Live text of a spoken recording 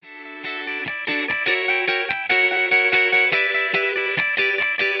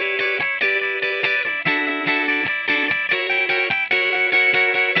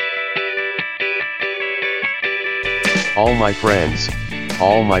All my friends,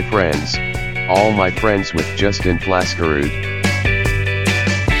 all my friends, all my friends with Justin Flaskerud.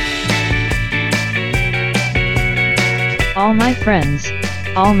 All my friends,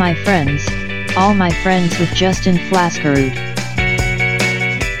 all my friends, all my friends with Justin Flaskerud.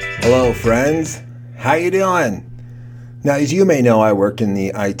 Hello friends, how you doing? Now as you may know, I work in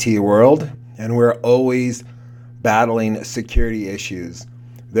the IT world and we're always battling security issues.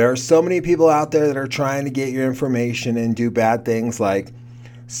 There are so many people out there that are trying to get your information and do bad things like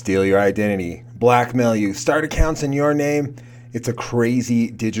steal your identity, blackmail you, start accounts in your name. It's a crazy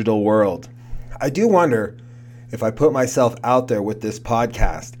digital world. I do wonder if I put myself out there with this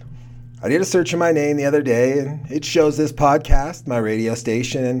podcast. I did a search in my name the other day and it shows this podcast, my radio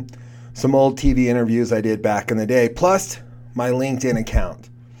station, and some old TV interviews I did back in the day, plus my LinkedIn account.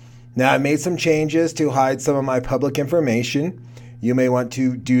 Now I made some changes to hide some of my public information. You may want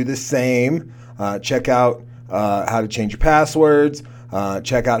to do the same. Check out how to change your passwords.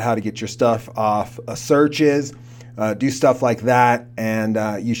 Check out how to get your stuff off searches. Do stuff like that,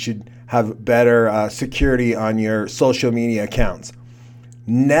 and you should have better security on your social media accounts.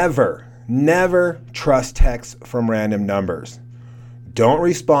 Never trust texts from random numbers. Don't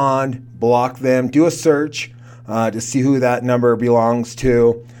respond, block them, do a search to see who that number belongs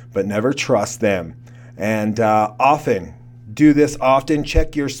to, but never trust them. And often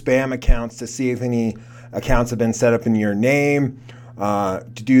check your spam accounts to see if any accounts have been set up in your name. To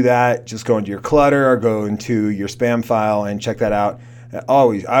do that, just go into your clutter or go into your spam file and check that out. I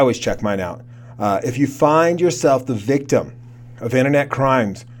always check mine out. If you find yourself the victim of internet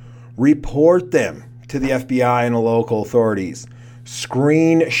crimes, report them to the FBI and the local authorities.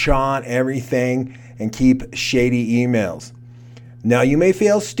 Screenshot everything and keep shady emails. Now, you may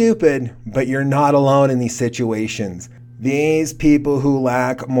feel stupid, but you're not alone in these situations. These people who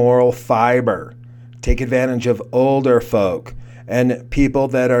lack moral fiber take advantage of older folk and people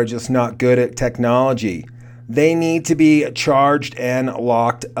that are just not good at technology. They need to be charged and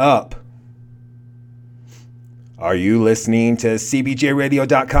locked up. Are you listening to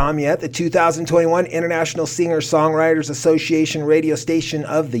CBJRadio.com yet? The 2021 International Singer-Songwriters Association Radio Station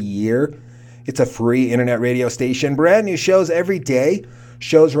of the Year. It's a free internet radio station. Brand new shows every day.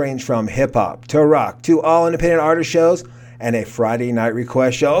 Shows range from hip-hop to rock to all independent artist shows and a Friday night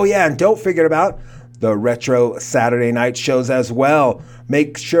request show. Oh yeah, and don't forget about the retro Saturday night shows as well.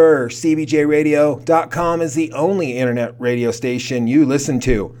 Make sure CBJRadio.com is the only internet radio station you listen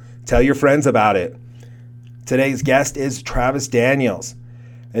to. Tell your friends about it. Today's guest is Travis Daniels.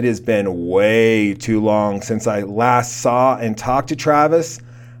 It has been way too long since I last saw and talked to Travis,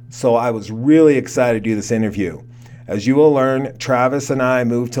 so I was really excited to do this interview. As you will learn, Travis and I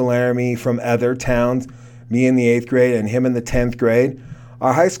moved to Laramie from other towns, me in the 8th grade and him in the 10th grade.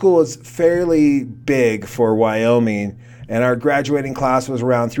 Our high school is fairly big for Wyoming, and our graduating class was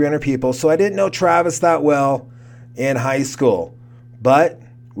around 300 people, so I didn't know Travis that well in high school. But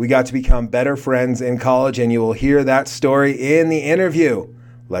we got to become better friends in college, and you will hear that story in the interview.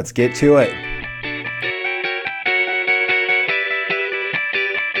 Let's get to it.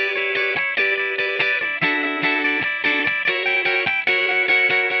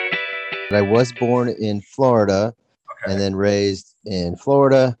 I was born in Florida and then raised in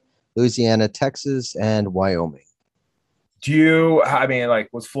Florida, Louisiana, Texas, and Wyoming.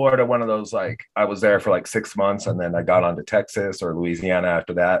 Was Florida one of those, I was there for 6 months and then I got on to Texas or Louisiana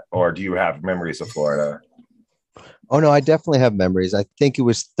after that? Or do you have memories of Florida? Oh, no, I definitely have memories. I think it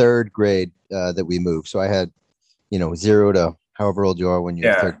was 3rd grade that we moved. So I had, 0 to however old you are when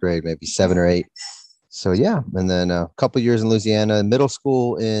you're in 3rd grade, maybe 7 or 8. So, yeah. And then a couple years in Louisiana, middle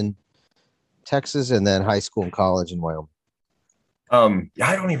school in Texas, and then high school and college in Wyoming.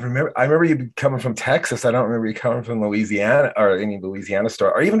 I don't even remember. I remember you coming from Texas. I don't remember you coming from Louisiana or any Louisiana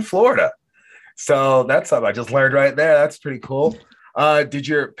store or even Florida. So that's something I just learned right there. That's pretty cool. Did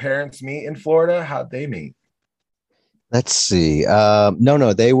your parents meet in Florida? How'd they meet? Let's see.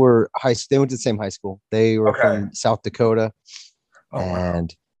 No, they were they went to the same high school. They were from South Dakota,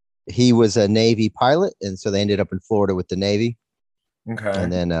 and he was a Navy pilot, and so they ended up in Florida with the Navy. Okay,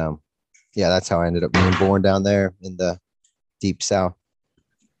 and then that's how I ended up being born down there in the deep South.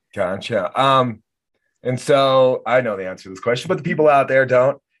 Gotcha. And so I know the answer to this question, but the people out there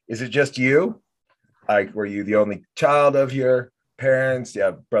don't. Is it just you? Were you the only child of your parents? Do you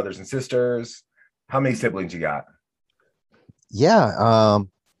have brothers and sisters? How many siblings you got? Yeah.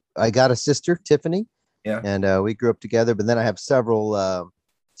 I got a sister, Tiffany. Yeah. And we grew up together, but then I have several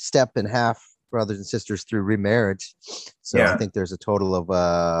step and half brothers and sisters through remarriage. So I think there's a total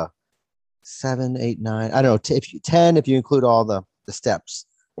of 7, 8, 9. I don't know, 10 if you include all the steps.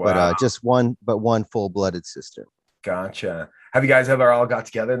 Wow. But just one full-blooded sister. Gotcha. Have you guys ever all got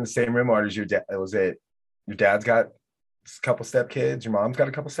together in the same room, or does your dad? Was it your dad's got a couple stepkids? Your mom's got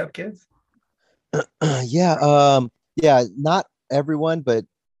a couple stepkids? Yeah, yeah, not everyone, but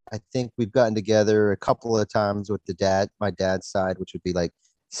I think we've gotten together a couple of times with my dad's side, which would be like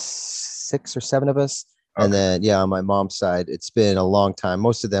 6 or 7 of us. And Okay. then, yeah, on my mom's side, it's been a long time.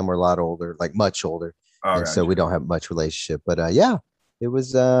 Most of them were a lot older, like much older. Oh, And so we gotcha. don't have much relationship. But yeah, it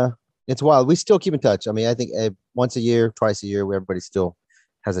was, it's wild. We still keep in touch. I mean, I think once a year, twice a year, where everybody still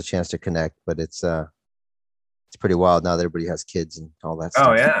has a chance to connect. But it's pretty wild now that everybody has kids and all that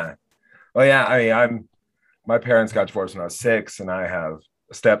Oh, stuff. yeah. Well, yeah. I mean, my parents got divorced when I was 6, and I have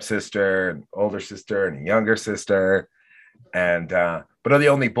a stepsister, an older sister, and a younger sister. And but I'm the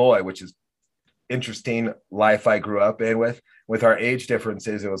only boy, which is interesting life I grew up in with our age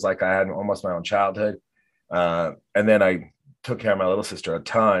differences. It was like I had almost my own childhood. And then I took care of my little sister a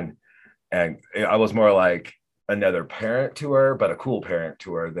ton. And I was more like another parent to her, but a cool parent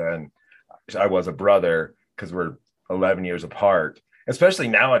to her than I was a brother, because we're 11 years apart, especially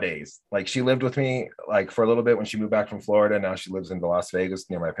nowadays. Like, she lived with me like for a little bit when she moved back from Florida. Now she lives in Las Vegas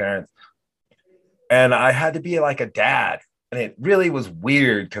near my parents. And I had to be like a dad. And it really was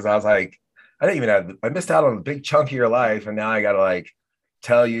weird because I was like, I missed out on a big chunk of your life. And now I got to like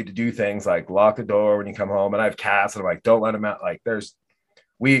tell you to do things like lock the door when you come home. And I have cats, and I'm like, don't let them out. Like,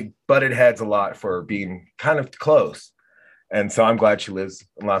 we butted heads a lot for being kind of close. And so I'm glad she lives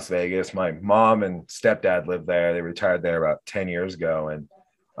in Las Vegas. My mom and stepdad live there. They retired there about 10 years ago. And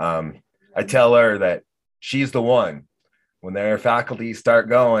I tell her that she's the one. When their faculty start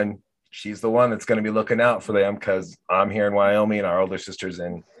going, she's the one that's going to be looking out for them, because I'm here in Wyoming and our older sister's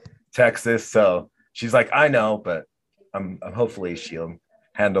in Texas. So she's like, I know, but I'm hopefully she'll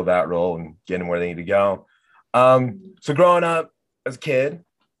handle that role and get them where they need to go. So growing up as a kid,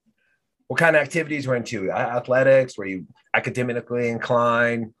 what kind of activities were into? Athletics? Were you academically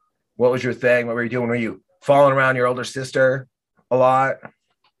inclined? What was your thing? What were you doing? Were you following around your older sister a lot?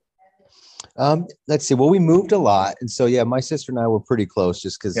 Let's see. Well, we moved a lot, and so yeah, my sister and I were pretty close.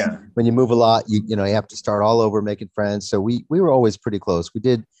 Just because Yeah. when you move a lot, you know you have to start all over making friends. So we were always pretty close. We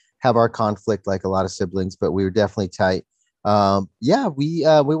did have our conflict like a lot of siblings, but we were definitely tight. Yeah, we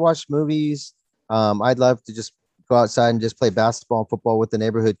watched movies. I'd love to just go outside and just play basketball and football with the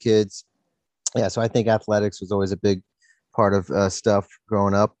neighborhood kids. Yeah, so I think athletics was always a big part of stuff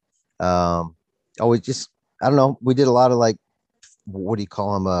growing up. Always just I don't know. We did a lot of like what do you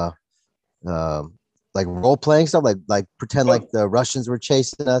call them? Like role playing stuff, like pretend Oh, like the Russians were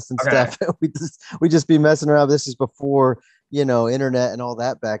chasing us and okay. stuff. We just be messing around. This is before internet and all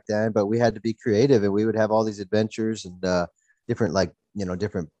that back then, but we had to be creative, and we would have all these adventures and different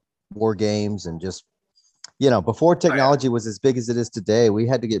different war games, and just before Oh, yeah. technology was as big as it is today, we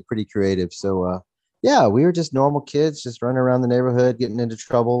had to get pretty creative. So yeah, we were just normal kids, just running around the neighborhood, getting into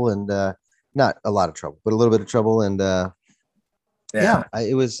trouble, and not a lot of trouble, but a little bit of trouble, and Yeah.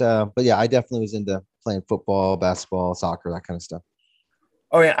 it was, but yeah, I definitely was into playing football, basketball, soccer, that kind of stuff.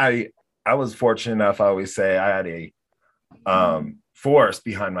 Oh, yeah. I was fortunate enough. I always say I had a forest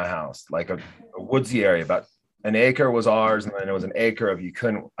behind my house, like a woodsy area. About an acre was ours, and then there was an acre of you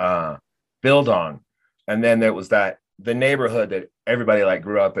couldn't build on. And then there was the neighborhood that everybody like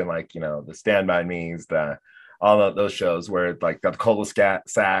grew up in, like the Stand By Me's, all of those shows where like the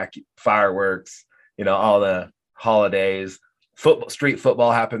cul-de-sac, fireworks, all the holidays, street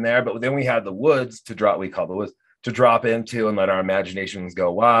football happened there. But then we had the woods to drop. We call the woods to drop into and let our imaginations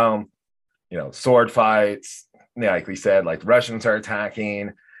go wild. Sword fights. Like we said, like the Russians are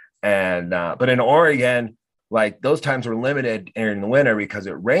attacking, and but in Oregon, like those times were limited in the winter because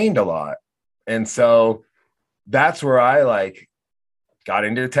it rained a lot, and so that's where I like got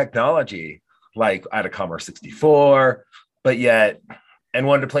into technology. Like I had a Commodore 64, but yet, and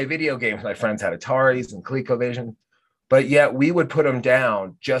wanted to play video games. My friends had Ataris and ColecoVision, but yet we would put them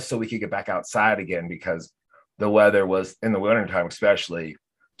down just so we could get back outside again, because the weather was in the wintertime, especially,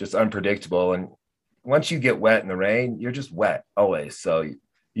 just unpredictable. And once you get wet in the rain, you're just wet always. So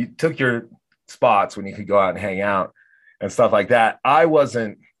you took your spots when you could go out and hang out and stuff like that. I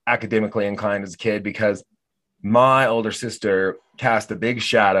wasn't academically inclined as a kid because my older sister cast a big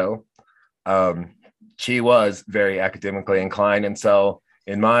shadow. She was very academically inclined. And so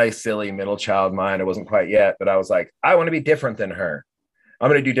in my silly middle child mind, I wasn't quite yet, but I was like, I want to be different than her. I'm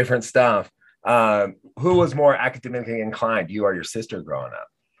going to do different stuff. Who was more academically inclined, you or your sister growing up?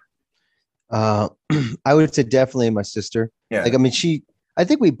 I would say definitely my sister. Yeah. Like, I mean, I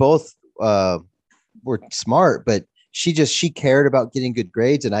think we both were smart, but she cared about getting good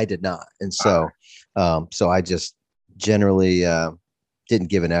grades and I did not. And so, so I just generally didn't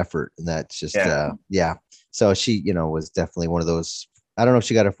give an effort, and that's just, Yeah. yeah. So she, was definitely one of those. I don't know if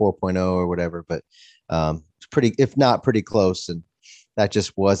she got a 4.0 or whatever, but pretty, if not pretty close. And that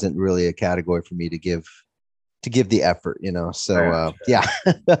just wasn't really a category for me to give the effort, So yeah.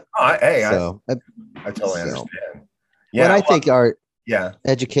 So I totally understand. Yeah, but I think our yeah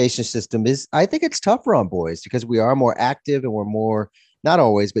education system I think it's tougher on boys because we are more active and we're more, not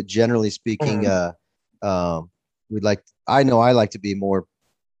always, but generally speaking, I know I like to be more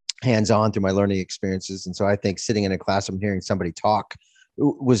hands-on through my learning experiences. And so I think sitting in a classroom hearing somebody talk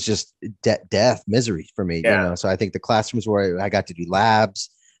was just death, misery for me, So I think the classrooms where I got to do labs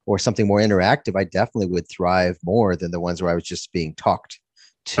or something more interactive, I definitely would thrive more than the ones where I was just being talked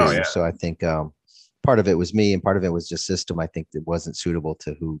to. Oh, yeah. So I think part of it was me and part of it was just system. I think it wasn't suitable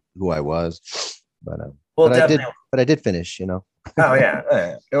to who I was, but I did finish, Oh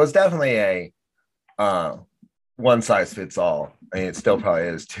yeah. It was definitely a one size fits all. I mean, it still probably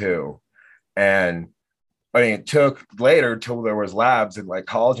is too. And I mean, it took later till there was labs in like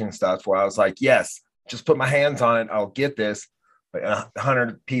college and stuff where I was like, yes, just put my hands on it. I'll get this. But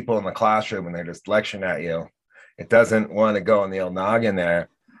 100 people in the classroom and they're just lecturing at you. It doesn't want to go in the old noggin there.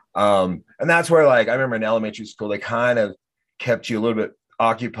 And that's where, like, I remember in elementary school, they kind of kept you a little bit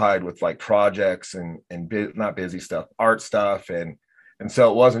occupied with like projects and not busy stuff, art stuff. And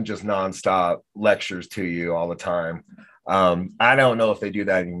so it wasn't just nonstop lectures to you all the time. I don't know if they do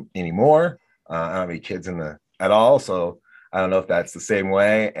that anymore. I don't have any kids at all. So I don't know if that's the same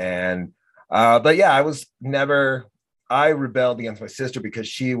way. And, but yeah, I rebelled against my sister because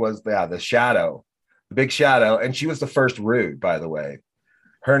she was the shadow, the big shadow. And she was the first Rude, by the way.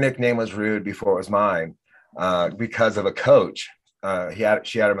 Her nickname was Rude before it was mine, because of a coach. She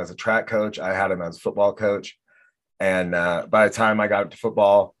had him as a track coach. I had him as a football coach. And by the time I got to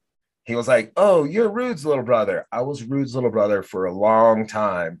football, he was like, "Oh, you're Rude's little brother." I was Rude's little brother for a long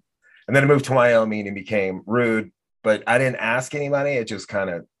time. And then I moved to Wyoming and became Rude, but I didn't ask anybody. It just kind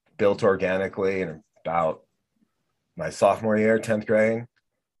of built organically. And about my sophomore year, 10th grade,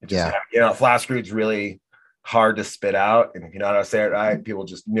 Flask Rude's really hard to spit out. And if you know how to say it right, people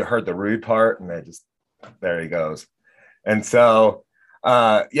just heard the Rude part and there he goes. And so,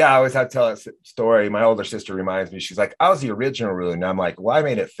 I always have to tell that story. My older sister reminds me, she's like, "I was the original Rude." And I'm like, "Well, I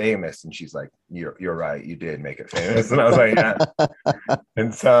made it famous." And she's like, you're right. You did make it famous. And I was like, yeah.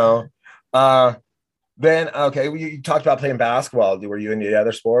 And so, then, okay, you talked about playing basketball. Were you into the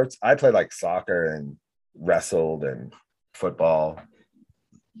other sports? I played like soccer and wrestled and football.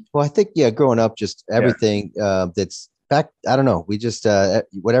 Well, I think, growing up, just everything that's back, I don't know. We just,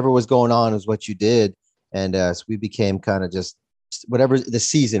 whatever was going on is what you did. And so we became kind of just whatever the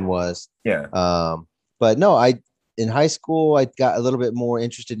season was. Yeah. But no, in high school, I got a little bit more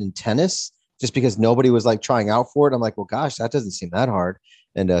interested in tennis just because nobody was like trying out for it. I'm like, well, gosh, that doesn't seem that hard.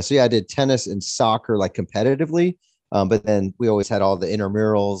 And so, I did tennis and soccer like competitively. But then we always had all the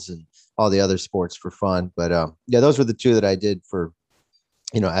intramurals and all the other sports for fun. But those were the two that I did for,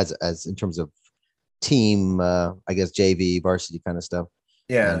 as in terms of team, I guess JV, varsity kind of stuff.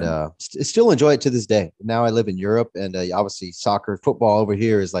 Yeah. And still enjoy it to this day. Now I live in Europe, and obviously soccer, football over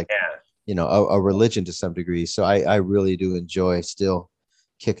here is like, a religion to some degree. So I really do enjoy still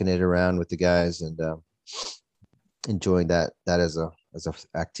kicking it around with the guys and enjoying that as a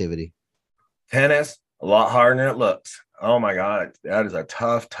activity. Tennis, a lot harder than it looks. Oh my God, that is a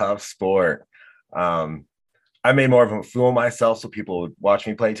tough sport. I made more of a fool of myself so people would watch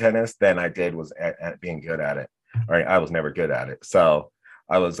me play tennis than I did was at being good at it. Right, I was never good at it, so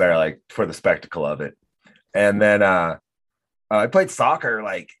I was there like for the spectacle of it. And then I played soccer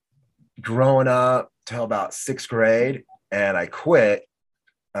like growing up till about 6th grade, and I quit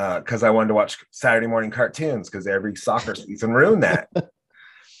because I wanted to watch Saturday morning cartoons because every soccer season ruined that.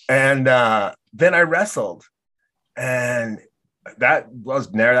 And then I wrestled, and that was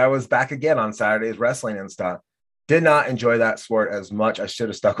back again on Saturdays, wrestling and stuff. Did not enjoy that sport as much. I should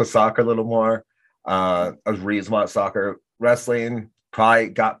have stuck with soccer a little more. I was reasonable at soccer. Wrestling, probably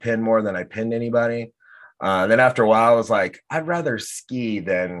got pinned more than I pinned anybody. Then after a while, I was like, I'd rather ski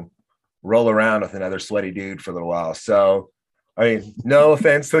than roll around with another sweaty dude for a little while. So, I mean, no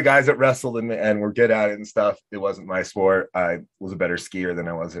offense to the guys that wrestled and were good at it and stuff. It wasn't my sport. I was a better skier than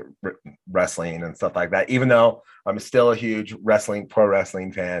I was at wrestling and stuff like that, even though I'm still a huge pro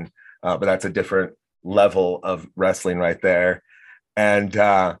wrestling fan. But that's a different level of wrestling right there. And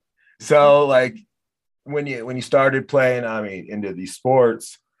so like when you started playing, I mean, into these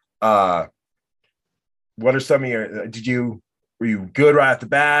sports, what are some of your, were you good right at the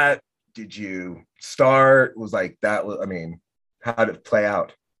bat? Did you start? Was like that? I mean, how did it play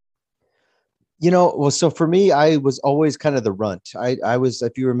out? Well, so for me, I was always kind of the runt. I was,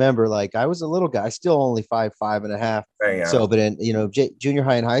 if you remember, like I was a little guy, still only 5'5.5". Yeah. So, but in junior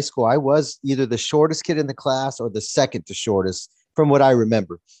high and high school, I was either the shortest kid in the class or the second to shortest, from what I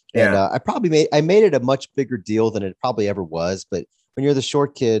remember. And Yeah. I made it a much bigger deal than it probably ever was. But when you're the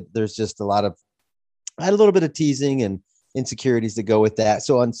short kid, there's just I had a little bit of teasing and insecurities to go with that.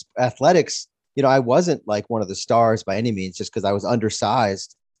 So on athletics, I wasn't like one of the stars by any means, just because I was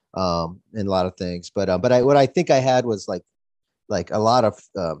undersized in a lot of things. But what I think I had was like a lot of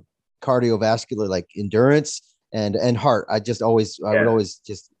cardiovascular, like endurance and heart. I would always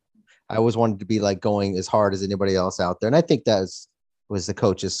just, I always wanted to be like going as hard as anybody else out there. And I think was the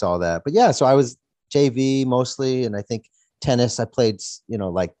coaches saw that. But yeah, so I was JV mostly. And I think tennis, I played,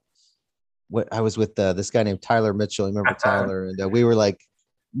 like what I was with this guy named Tyler Mitchell. You remember Tyler? And we were like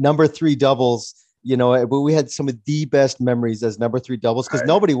number 3 doubles. But we had some of the best memories as number 3 doubles, because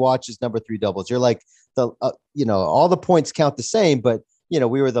nobody watches number 3 doubles. You're like all the points count the same, but we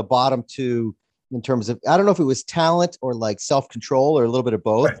were the bottom 2 in terms of, I don't know if it was talent or like self-control or a little bit of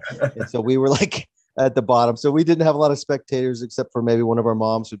both. And so we were like at the bottom. So we didn't have a lot of spectators, except for maybe one of our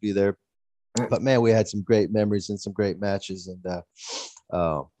moms would be there. But man, we had some great memories and some great matches. And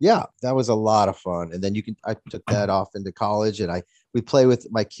yeah, that was a lot of fun. And then I took that off into college, and we play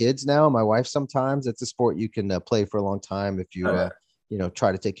with my kids now, my wife sometimes. It's a sport you can play for a long time if you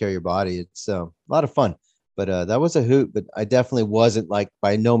try to take care of your body. It's a lot of fun. But that was a hoot. But I definitely wasn't like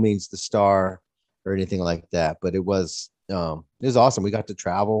by no means the star or anything like that. But it was awesome. We got to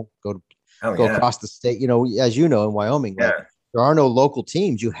travel, go across the state. As in Wyoming, like, there are no local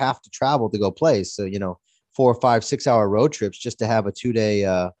teams. You have to travel to go play. So 4 or 5, 6 hour road trips just to have a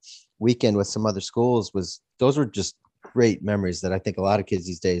 2-day weekend with some other schools those were just great memories that I think a lot of kids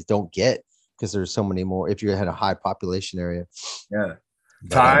these days don't get, because there's so many more if you're in a high population area. Yeah.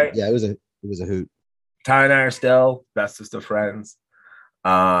 But, Ty, it was a hoot. Ty and I are still bestest of friends.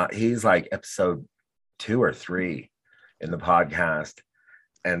 He's like episode 2 or 3 in the podcast.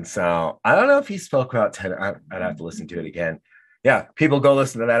 And so I don't know if he spoke about 10. I'd have to listen to it again. Yeah, people go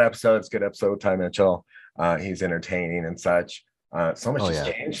listen to that episode. It's a good episode with Ty Mitchell. He's entertaining and such. So much has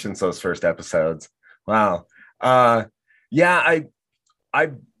changed since those first episodes. Wow. Yeah,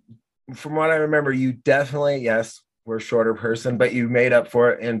 I from what I remember, you definitely, yes, were a shorter person, but you made up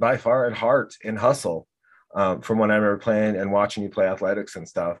for it, and by far at heart and hustle. From when I remember playing and watching you play athletics and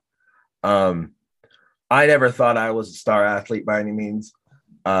stuff. I never thought I was a star athlete by any means.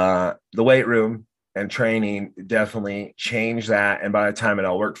 The weight room and training definitely changed that. And by the time it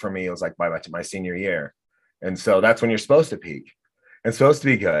all worked for me, it was like by my senior year. And so that's when you're supposed to peak and supposed to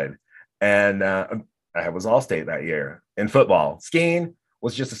be good. And I was all-state that year in football. Skiing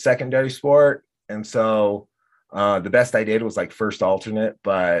was just a secondary sport. And so the best I did was like first alternate,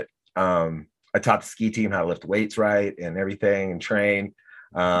 but I taught the ski team how to lift weights right and everything and train.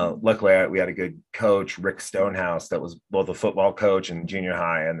 Luckily, we had a good coach, Rick Stonehouse, that was both a football coach in junior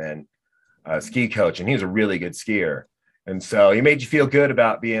high and then a ski coach. And he was a really good skier. And so he made you feel good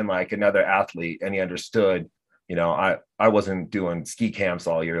about being like another athlete. And he understood, I wasn't doing ski camps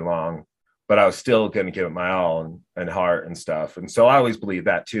all year long, but I was still going to give it my all and heart and stuff. And so I always believe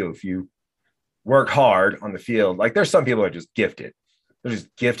that too. If you work hard on the field, like there's some people that are just gifted. They're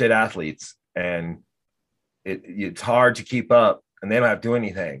just gifted athletes. And it's hard to keep up and they don't have to do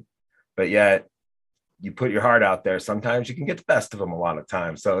anything, but yet you put your heart out there. Sometimes you can get the best of them a lot of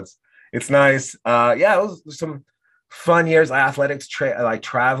times. So it's nice. Yeah, it was some fun years. Athletics, like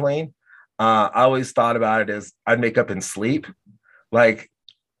traveling. I always thought about it as I'd make up in sleep. Like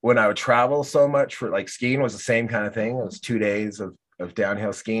when I would travel so much for like skiing was the same kind of thing. It was 2 days of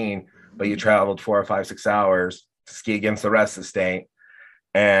downhill skiing, but you traveled 4 or 5, 6 hours to ski against the rest of the state.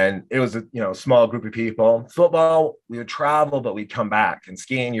 And it was a small group of people. Football, we would travel, but we'd come back. And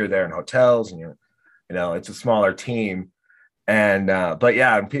skiing, you're there in hotels, and it's a smaller team. And but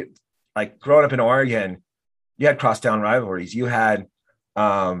yeah, like growing up in Oregon, you had crosstown rivalries. You had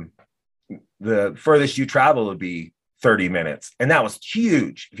the furthest you travel would be 30 minutes, and that was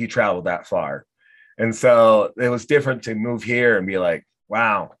huge if you traveled that far. And so it was different to move here and be like,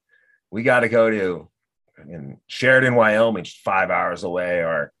 wow, we got to go to in Sheridan, Wyoming, 5 hours away,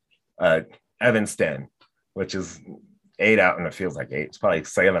 or Evanston, which is 8 out, and it feels like 8. It's probably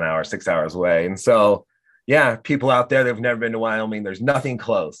 7 hours, 6 hours away. And so, yeah, people out there that have never been to Wyoming, there's nothing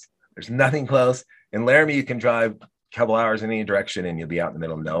close. There's nothing close. In Laramie, you can drive a couple hours in any direction, and you'll be out in the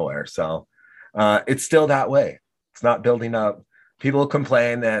middle of nowhere. So it's still that way. It's not building up. People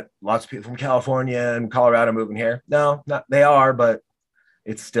complain that lots of people from California and Colorado moving here. No, not they are, but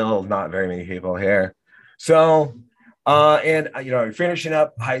it's still not very many people here. So, and you're finishing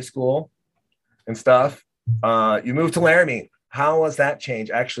up high school, and stuff. You moved to Laramie. How was that change?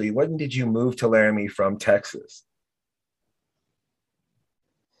 Actually, when did you move to Laramie from Texas?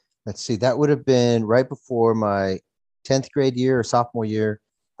 Let's see, that would have been right before my 10th grade year or sophomore year.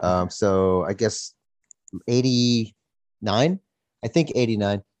 So I guess 89, I think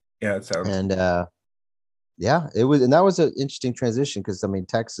 89. Yeah, it sounds. And yeah, it was, and that was an interesting transition because I mean,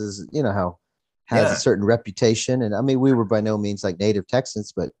 Texas, you know how has a certain reputation, and I mean, we were by no means like native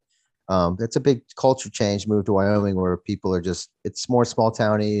Texans, but that's a big culture change. Move to Wyoming where people are just, it's more small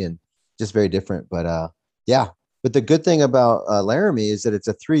towny and just very different. But yeah, but the good thing about Laramie is that it's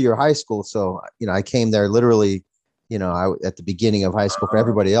a 3-year high school. So, you know, I came there literally, you know, at the beginning of high school for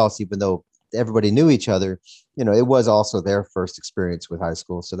everybody else, even though everybody knew each other, you know, it was also their first experience with high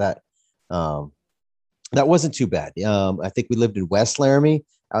school. So that wasn't too bad. I think we lived in West Laramie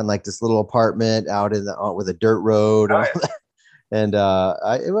out in like this little apartment out in the with a dirt road. And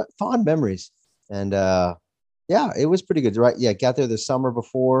it was fond memories. And yeah, it was pretty good. Right. Yeah. Got there the summer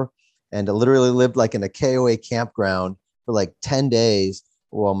before and literally lived like in a KOA campground for like 10 days.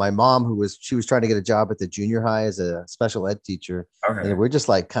 Well, my mom, she was trying to get a job at the junior high as a special ed teacher. Okay. And we're just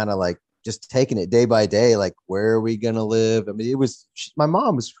like, kind of like just taking it day by day. Like, where are we going to live? I mean, my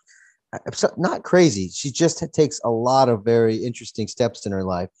mom was not crazy. She just takes a lot of very interesting steps in her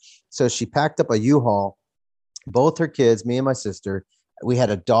life. So she packed up a U-Haul, both her kids, me and my sister. We had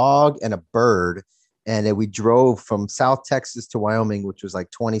a dog and a bird, and then we drove from South Texas to Wyoming, which was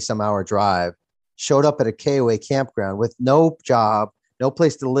like 20 some hour drive, showed up at a KOA campground with no job, no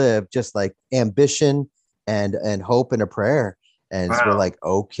place to live, just like ambition and hope and a prayer. And so we're like,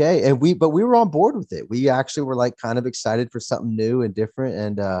 okay. And we were on board with it. We actually were like kind of excited for something new and different.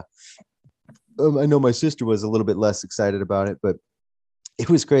 And I know my sister was a little bit less excited about it, but it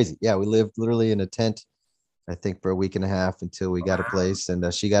was crazy. Yeah. We lived literally in a tent, I think, for a week and a half until we got a place,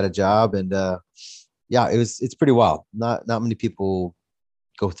 and she got a job. And yeah, it's pretty wild. Not many people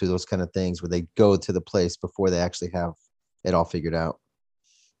go through those kind of things where they go to the place before they actually have it all figured out.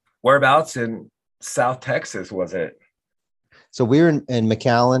 Whereabouts in South Texas was it? So we're in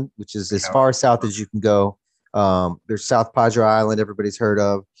McAllen, which is as far south as you can go. There's South Padre Island, everybody's heard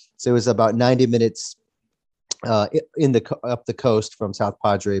of. So it was about 90 minutes up the coast from South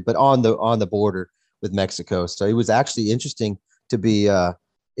Padre, but on the border with Mexico. So it was actually interesting to be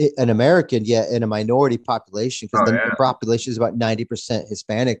an American, yet in a minority population, because the population is about 90%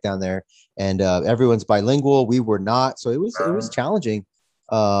 Hispanic down there, and everyone's bilingual. We were not, so it was challenging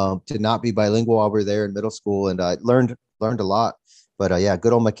to not be bilingual while we were there in middle school, and I learned a lot. But yeah,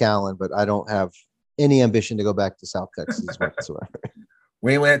 good old McAllen. But I don't have any ambition to go back to South Texas whatsoever.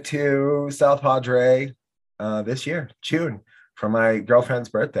 We went to South Padre this year, June, for my girlfriend's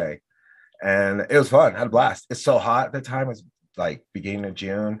birthday. And it was fun. I had a blast. It's so hot at the time. It was like beginning of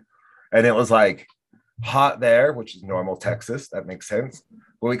June. And it was like hot there, which is normal Texas. That makes sense.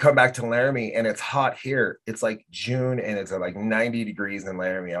 When we come back to Laramie and it's hot here, it's like June and it's like 90 degrees in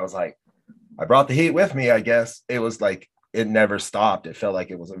Laramie. I was like, I brought the heat with me, I guess. It was like, it never stopped. It felt like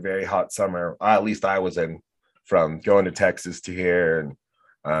it was a very hot summer. At least I was in, from going to Texas to here.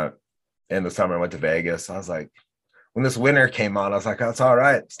 And in the summer, I went to Vegas. I was like, when this winter came on, I was like, that's all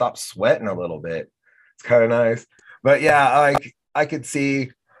right. Stop sweating a little bit. It's kind of nice. But yeah, like I could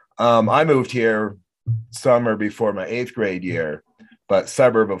see, I moved here summer before my 8th grade year, but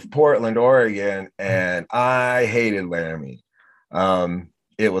suburb of Portland, Oregon. And I hated Laramie.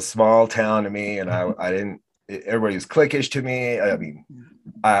 It was small town to me, and I didn't, everybody was cliquish to me. I mean,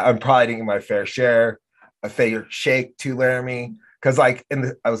 I'm probably didn't get my fair share. A fair shake to Laramie. Cause like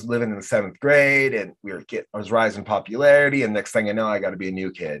I was living in the 7th grade and I was rising popularity, and next thing I know, I got to be a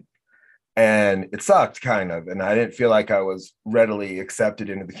new kid, and it sucked kind of. And I didn't feel like I was readily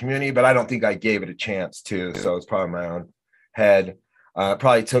accepted into the community, but I don't think I gave it a chance to. So it's probably my own head.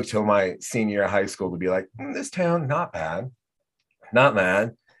 Probably took till my senior year of high school to be like, this town, not bad, not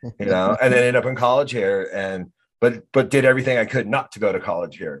bad, you know, and then ended up in college here but did everything I could not to go to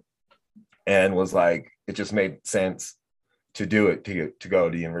college here, and was like, it just made sense to do it, to go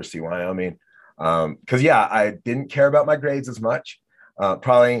to University of Wyoming. Because yeah, I didn't care about my grades as much.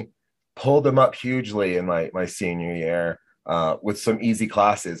 Probably pulled them up hugely in my senior year with some easy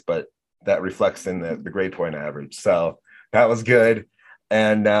classes, but that reflects in the grade point average. So that was good.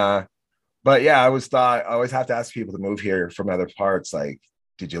 And but yeah, I always have to ask people to move here from other parts. Like,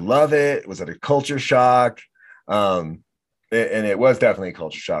 did you love it? Was it a culture shock? And it was definitely a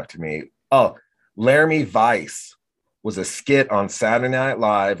culture shock to me. Oh, Laramie Vice was a skit on Saturday Night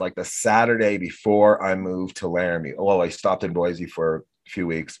Live, like the Saturday before I moved to Laramie. Well, I stopped in Boise for a few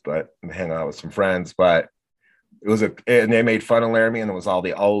weeks, but hang out with some friends. But and they made fun of Laramie, and it was all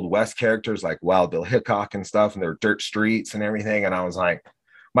the old West characters like Wild Bill Hickok and stuff, and there were dirt streets and everything. And I was like,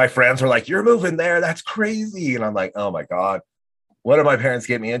 my friends were like, "You're moving there? That's crazy!" And I'm like, "Oh my god, what did my parents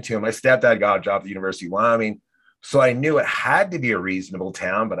get me into?" And my stepdad got a job at the University of Wyoming, so I knew it had to be a reasonable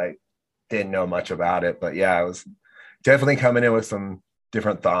town, but I didn't know much about it. But yeah, I was definitely coming in with some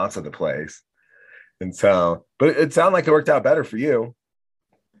different thoughts of the place, and so, but it sounded like it worked out better for you.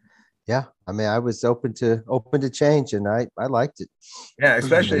 Yeah, I mean, I was open to change, and I liked it. Yeah,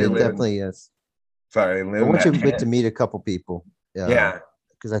 especially it definitely is. Sorry, I want you to get to meet a couple people. Yeah,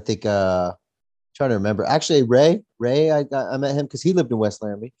 because I think trying to remember. Actually, Ray, I met him because he lived in West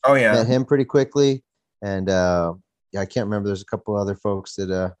Laramie. Oh yeah, met him pretty quickly, and yeah, I can't remember. There's a couple other folks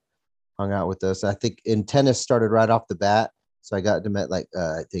that hung out with us. I think in tennis started right off the bat, so I got to meet like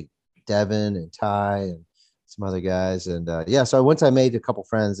I think Devin and Ty and some other guys, and yeah. So once I made a couple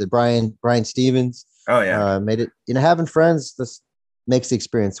friends, and Brian Stevens. Oh yeah, made it. Having friends this makes the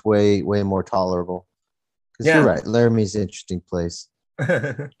experience way more tolerable. Because you're right, Laramie's an interesting place.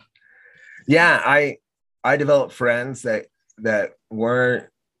 Yeah, I developed friends that weren't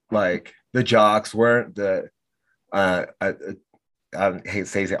like the jocks, weren't the I hate to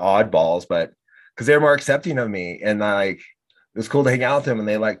say oddballs, but because they're more accepting of me, and like it was cool to hang out with them, and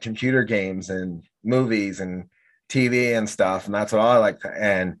they like computer games and movies and TV and stuff, and that's what I like.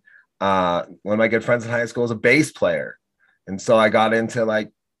 And one of my good friends in high school was a bass player, and so I got into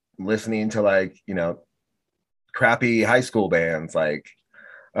like listening to like crappy high school bands like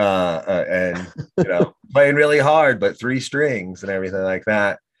and playing really hard but 3 strings and everything like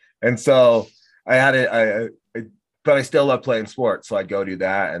that. And so I had it but I still love playing sports, so I'd go do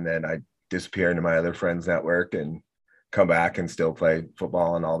that, and then I'd disappear into my other friends' network and come back and still play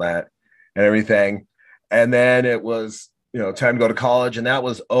football and all that and everything. And then it was time to go to college, and that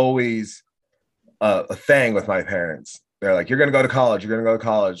was always a thing with my parents. They're like, "You're gonna go to college, you're gonna go to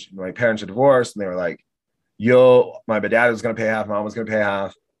college." And my parents are divorced, and they were like, my dad was going to pay half, mom was going to pay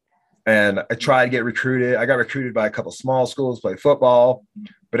half. And I tried to get recruited. I got recruited by a couple small schools, play football,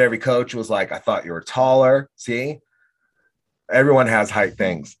 but every coach was like, "I thought you were taller." See, everyone has height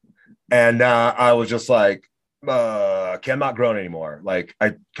things. And I was just like, okay, I'm not grown anymore. Like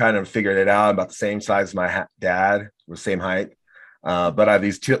I kind of figured it out. I'm about the same size as my dad, we're same height. But I have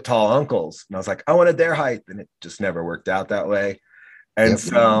these tall uncles, and I was like, I wanted their height, and it just never worked out that way. And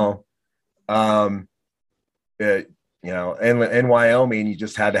so, in Wyoming, you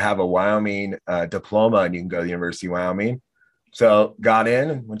just had to have a Wyoming diploma, and you can go to the University of Wyoming. So got in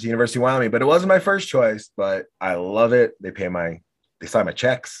and went to University of Wyoming, but it wasn't my first choice, but I love it. They sign my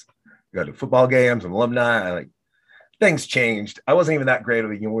checks, go to football games, I'm alumni. Things changed. I wasn't even that great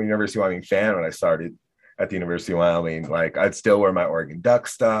of a University of Wyoming fan when I started at the University of Wyoming. Like I'd still wear my Oregon Duck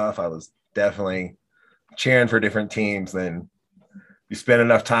stuff. I was definitely cheering for different teams. Then you spend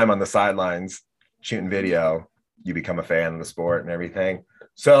enough time on the sidelines shooting video, you become a fan of the sport and everything.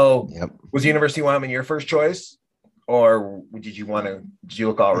 So was the University of Wyoming your first choice, or did you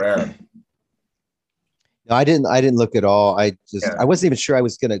look all around? No, I didn't look at all. I wasn't even sure I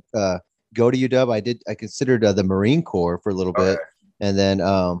was going to go to UW. I considered the Marine Corps for a little bit. And then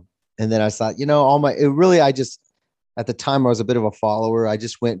I thought, at the time I was a bit of a follower. I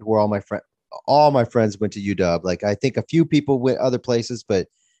just went where all my friends went to UW. Like I think a few people went other places, but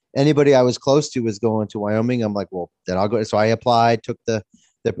anybody I was close to was going to Wyoming. I'm like, well, then I'll go. So I applied, took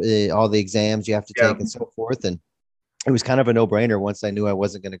all the exams you have to take and so forth. And it was kind of a no-brainer once I knew I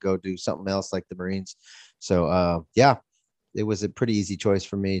wasn't going to go do something else like the Marines. So it was a pretty easy choice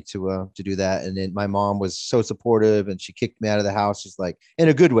for me to do that. And then my mom was so supportive, and she kicked me out of the house. She's like, in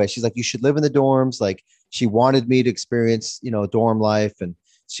a good way. She's like, you should live in the dorms. Like she wanted me to experience, dorm life, and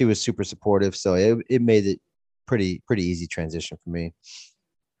she was super supportive. So it made it pretty easy transition for me.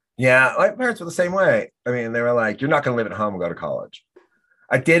 Yeah, my parents were the same way. I mean, they were like, "You're not going to live at home and go to college."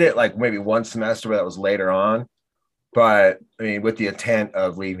 I did it like maybe one semester, but that was later on. But I mean, with the intent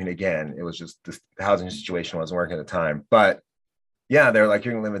of leaving again, it was just the housing situation wasn't working at the time. But yeah, they're like,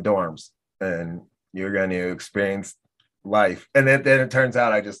 "You're going to live in dorms and you're going to experience life." And then it turns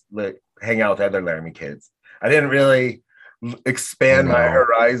out I just hang out with other Laramie kids. I didn't really expand my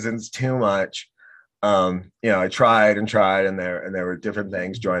horizons too much. I tried, and there were different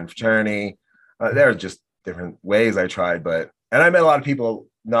things, joined fraternity. There were just different ways I tried, and I met a lot of people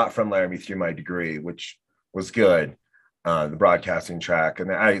not from Laramie through my degree, which was good. The broadcasting track,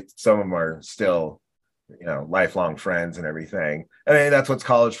 and some of them are still, lifelong friends and everything. I mean, that's what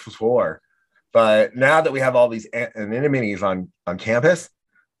college was for. But now that we have all these anonymous on campus,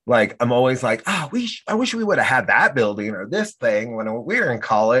 like I'm always like, I wish we would have had that building or this thing when we were in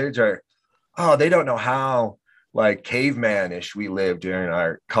college, or they don't know how like caveman-ish we lived during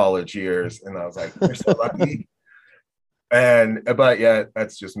our college years. And I was like, we're so lucky. And but yeah,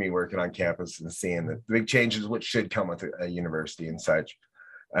 that's just me working on campus and seeing the big changes which should come with a university and such.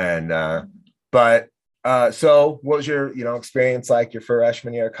 And so what was your experience like your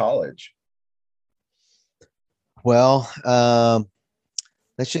freshman year of college? Well,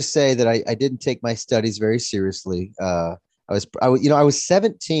 let's just say that I didn't take my studies very seriously. I was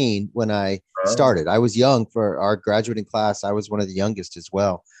 17 when I started. I was young for our graduating class. I was one of the youngest as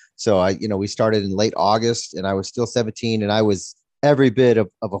well. So we started in late August, and I was still 17, and I was every bit of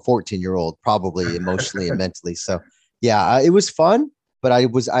a 14-year-old, probably emotionally and mentally. So yeah, it was fun, but I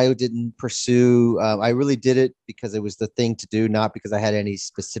didn't pursue. I really did it because it was the thing to do, not because I had any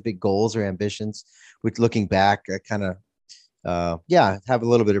specific goals or ambitions. Which, looking back, I kind of have a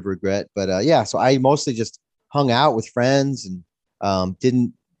little bit of regret. But so I mostly just hung out with friends and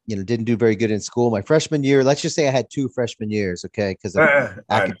didn't do very good in school. My freshman year, let's just say I had 2 freshman years, okay, because of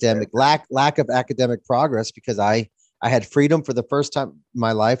academic lack of academic progress, because I had freedom for the first time in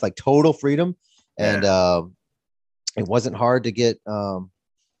my life, like total freedom. And it wasn't hard to get alcohol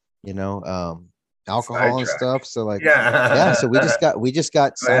and stuff. So so we just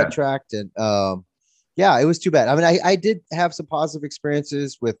got sidetracked. And it was too bad. I mean, I did have some positive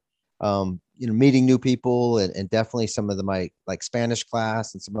experiences with meeting new people and definitely some of my like Spanish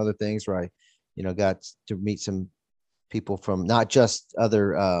class and some other things where I got to meet some people from not just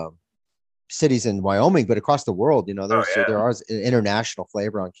other cities in Wyoming, but across the world. There was an international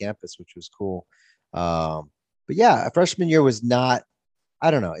flavor on campus, which was cool. But yeah, freshman year was not,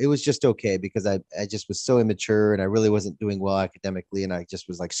 I don't know, it was just okay because I just was so immature and I really wasn't doing well academically, and I just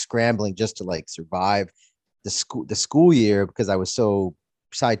was like scrambling just to like survive the school year because I was so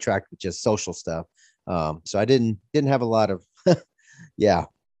sidetracked with just social stuff. So I didn't have a lot of a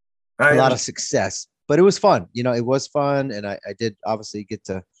lot of success, but it was fun. It was fun, and I did obviously get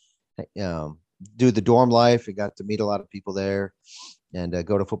to do the dorm life. I got to meet a lot of people there and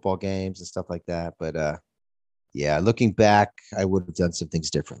go to football games and stuff like that. But looking back, I would have done some things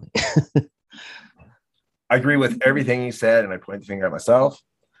differently. I agree with everything you said, and I point the finger at myself.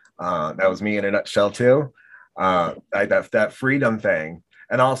 That was me in a nutshell too. That freedom thing.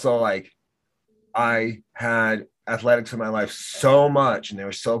 And also, like, I had athletics in my life so much, and they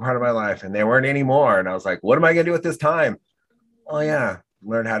were so part of my life, and they weren't anymore. And I was like, what am I going to do with this time? Oh, yeah,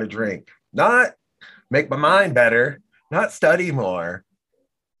 learn how to drink. Not make my mind better, not study more.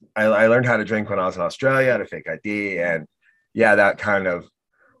 I learned how to drink when I was in Australia. I had a fake ID. And that kind of,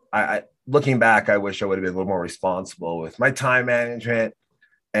 I looking back, I wish I would have been a little more responsible with my time management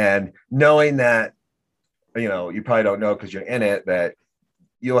and knowing that, you probably don't know because you're in it, that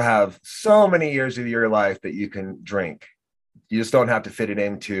you'll have so many years of your life that you can drink. You just don't have to fit it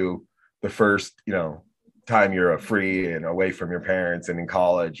into the first, time you're free and away from your parents and in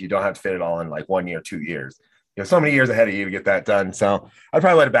college. You don't have to fit it all in like 1 year, 2 years. So many years ahead of you to get that done. So I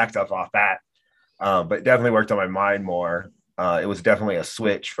probably would have backed up off that, but definitely worked on my mind more. It was definitely a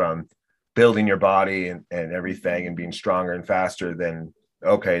switch from building your body and everything and being stronger and faster than,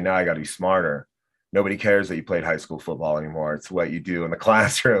 okay, now I got to be smarter. Nobody cares that you played high school football anymore. It's what you do in the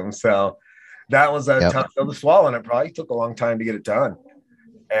classroom. So that was a tough pill to swallow, and it probably took a long time to get it done.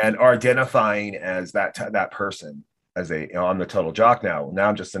 And identifying as that person, as I'm the total jock now. Now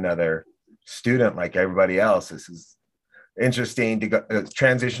I'm just another student like everybody else. This is interesting to go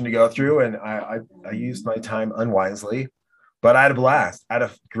transition to go through, and I used my time unwisely, but I had a blast. I had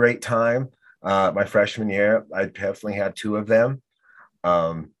a great time. My freshman year, I definitely had 2 of them.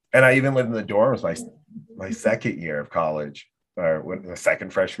 And I even lived in the dorms my second year of college, or the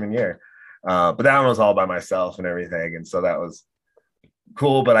second freshman year. But that one was all by myself and everything. And so that was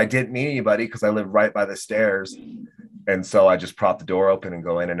cool, but I didn't meet anybody because I lived right by the stairs. And so I just propped the door open and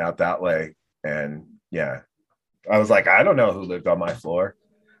go in and out that way. And I was like, I don't know who lived on my floor.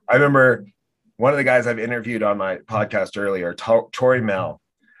 I remember one of the guys I've interviewed on my podcast earlier, Tori Mel,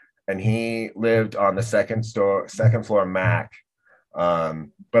 and he lived on the second floor Mac.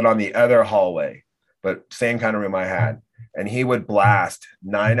 But on the other hallway, but same kind of room I had. And he would blast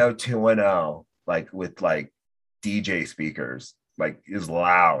 90210, like with like DJ speakers, like is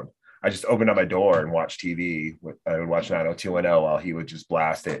loud. I just opened up my door and watched TV. I would watch 90210 while he would just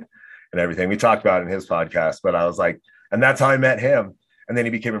blast it and everything. We talked about it in his podcast, but I was like, and that's how I met him. And then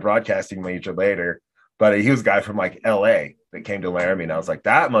he became a broadcasting major later, but he was a guy from like LA that came to Laramie. And I was like,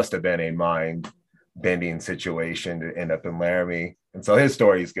 that must have been a mind bending situation to end up in Laramie. And so his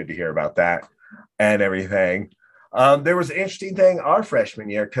story is good to hear about that and everything. There was an interesting thing our freshman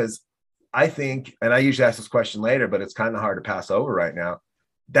year, because I think, and I usually ask this question later, but it's kind of hard to pass over right now.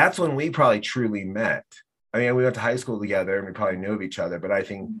 That's when we probably truly met. I mean, we went to high school together and we probably knew of each other, but I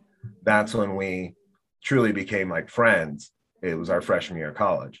think that's when we truly became like friends. It was our freshman year of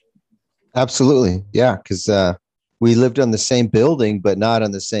college. Absolutely. Yeah. Cause we lived on the same building, but not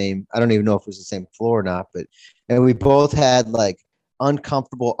on the same, I don't even know if it was the same floor or not, but, and we both had like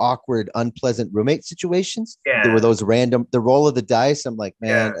uncomfortable, awkward, unpleasant roommate situations. Yeah. There were those random, the roll of the dice. I'm like,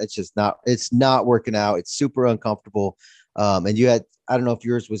 man, Yeah. it's not working out. It's super uncomfortable. And you had, I don't know if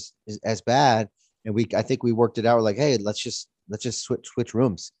yours was as bad. And I think we worked it out. We're like, hey, let's just switch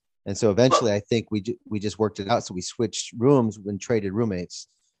rooms. And so eventually I think we just worked it out. So we switched rooms and traded roommates.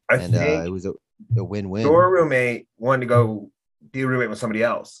 I And think it was a win-win. your roommate wanted to go be a roommate with somebody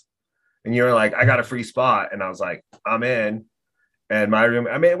else. And you were like, I got a free spot. And I was like, I'm in. And my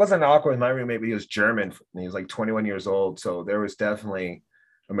roommate, I mean, it wasn't awkward with my roommate, but he was German. And he was like 21 years old. So there was definitely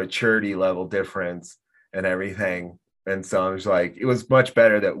a maturity level difference and everything. And so I was like, it was much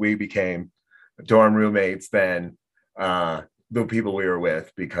better that we became dorm roommates than the people we were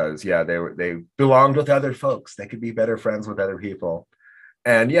with, because they belonged with other folks. They could be better friends with other people.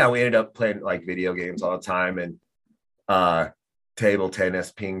 And yeah, we ended up playing like video games all the time, and table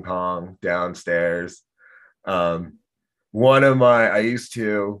tennis, ping pong downstairs. One of my, I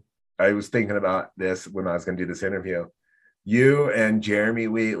was thinking about this when I was going to do this interview. You and Jeremy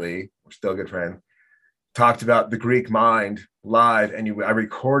Wheatley, we're still good friends, talked about the Greek Mind live, and I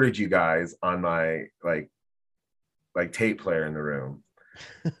recorded you guys on my like tape player in the room,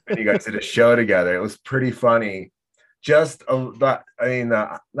 and you guys did a show together. It was pretty funny. Just not the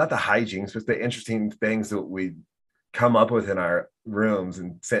hijinks, but the interesting things that we come up with in our rooms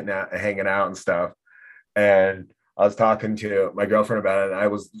and sitting out and hanging out and stuff. And I was talking to my girlfriend about it, and I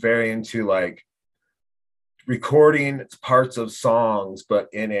was very into like recording parts of songs, but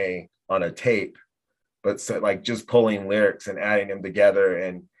on a tape, but so, like just pulling lyrics and adding them together.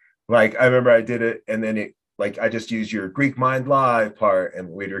 And like I remember I did it, and then I just used your Greek Mind Live part, and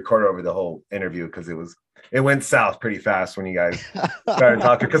we'd record over the whole interview because it went south pretty fast when you guys started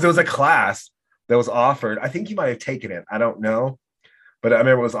talking, because it was a class that was offered. I think you might have taken it. I don't know. But I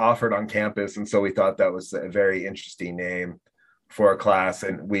remember it was offered on campus. And so we thought that was a very interesting name for a class,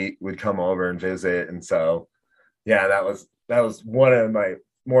 and we would come over and visit. And so, yeah, that was one of my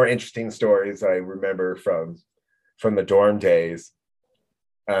more interesting stories I remember from the dorm days.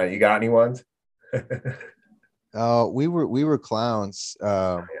 You got any ones? We were clowns.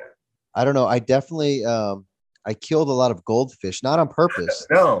 I don't know. I definitely I killed a lot of goldfish, not on purpose.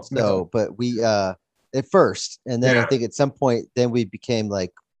 No. But we at first, and then I think at some point then we became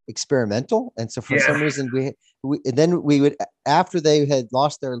like experimental. And so for some reason we would, after they had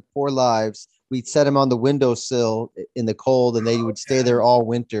lost their poor lives, we'd set them on the windowsill in the cold, and they would stay there all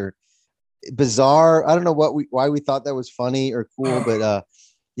winter. Bizarre. I don't know why we thought that was funny or cool, but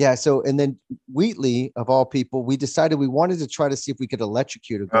yeah. So, and then Wheatley, of all people, we decided we wanted to try to see if we could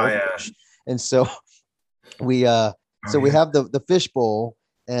electrocute a goldfish. And so we have the fish bowl,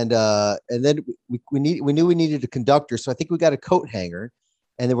 and then we knew we needed a conductor. So I think we got a coat hanger,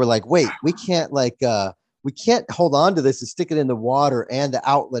 and then we're like, wait, we can't hold on to this and stick it in the water and the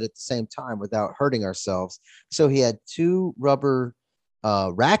outlet at the same time without hurting ourselves. So he had two rubber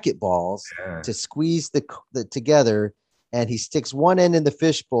racket balls to squeeze the together. And he sticks one end in the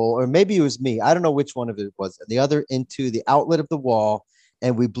fishbowl, or maybe it was me. I don't know which one of it was. And the other into the outlet of the wall.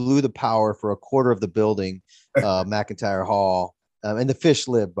 And we blew the power for a quarter of the building, McIntyre Hall. And the fish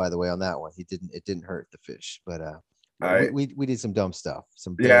lived, by the way, on that one. It didn't hurt the fish, but we did some dumb stuff,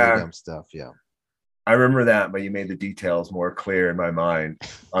 some very dumb stuff. Yeah. I remember that, but you made the details more clear in my mind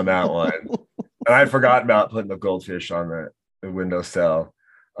on that one. And I'd forgotten about putting the goldfish on the windowsill.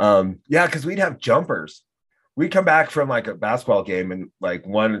 Because we'd have jumpers. We'd come back from like a basketball game, and like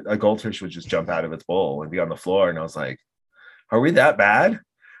a goldfish would just jump out of its bowl and be on the floor. And I was like, are we that bad?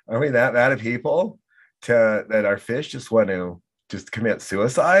 Are we that bad of people that our fish just want to just commit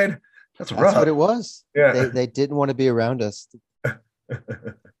suicide? That's rough. What it was. Yeah. They didn't want to be around us.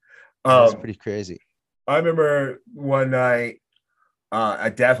 That's pretty crazy. I remember one night, I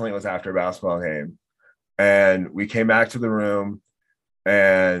definitely was after a basketball game, and we came back to the room,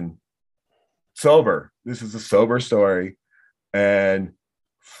 and sober. This is a sober story, and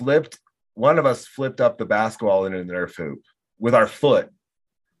one of us flipped up the basketball into their hoop with our foot.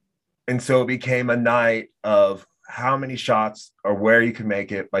 And so it became a night of how many shots or where you can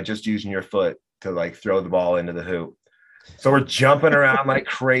make it by just using your foot to like throw the ball into the hoop. So we're jumping around like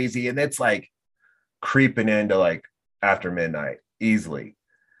crazy, and it's like creeping into like after midnight easily.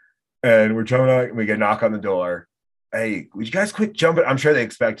 And we're jumping out, and we get a knock on the door. Hey, would you guys quit jumping? I'm sure they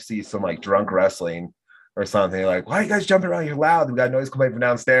expect to see some like drunk wrestling or something. Like, why are you guys jumping around? You're loud. We got noise coming from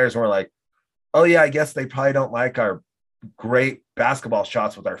downstairs. And we're like, oh yeah, I guess they probably don't like our great basketball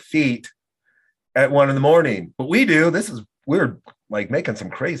shots with our feet at 1 a.m, but we do. We're like making some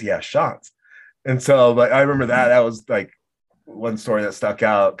crazy ass shots. And so like I remember that was like one story that stuck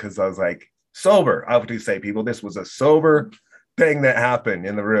out because I was like, sober. I would say, people, this was a sober thing that happened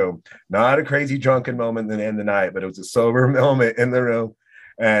in the room, not a crazy drunken moment in the end of the night, but it was a sober moment in the room.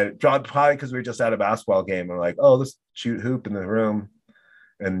 And probably because we were just at a basketball game and we're like, oh, let's shoot hoop in the room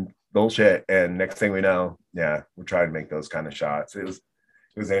and bullshit. And next thing we know, yeah, we're trying to make those kind of shots. It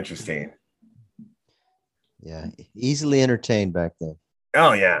was interesting. Yeah, easily entertained back then.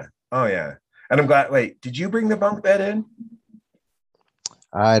 Oh yeah. And I'm glad. Wait, did you bring the bunk bed in?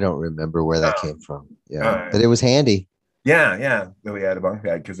 I don't remember where that came from. Yeah, right. But it was handy. Yeah. We had a bunk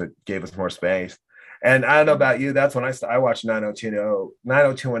bed because it gave us more space. And I don't know about you. That's when I watched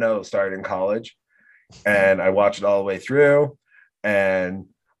 90210 started in college, and I watched it all the way through. And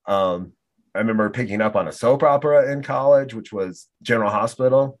I remember picking up on a soap opera in college, which was General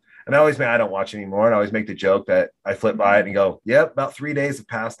Hospital. And I don't watch anymore. And I always make the joke that I flip by it and go, yep, about 3 days have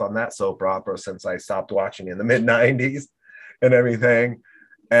passed on that soap opera since I stopped watching in the mid 90s and everything.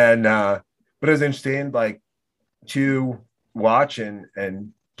 And, but it was interesting, like, to watch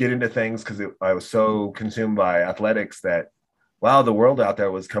and get into things because I was so consumed by athletics that, wow, the world out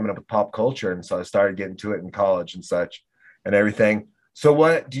there was coming up with pop culture. And so I started getting to it in college and such and everything. So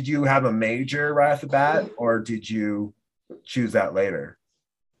what, did you have a major right off the bat, or did you choose that later?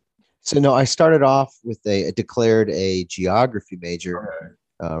 So no, I started off with declared a geography major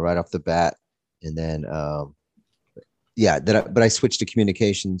right off the bat, and then but I switched to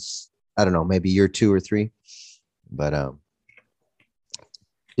communications. I don't know, maybe year 2 or 3, but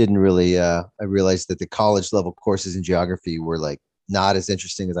didn't really. I realized that the college level courses in geography were like not as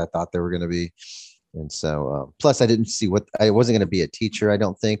interesting as I thought they were going to be, and so plus I didn't see what I wasn't going to be a teacher. I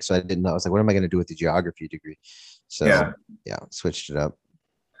don't think so. I didn't know. I was like, what am I going to do with the geography degree? So yeah, switched it up.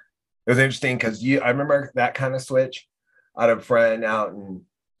 It was interesting because I remember that kind of switch. I had a friend out in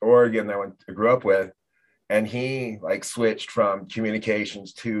Oregon that I grew up with, and he like switched from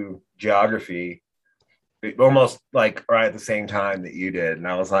communications to geography almost like right at the same time that you did. And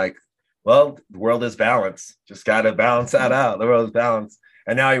I was like, well, the world is balanced. Just got to balance that out. The world is balanced.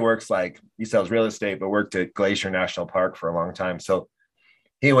 And now he sells real estate, but worked at Glacier National Park for a long time. So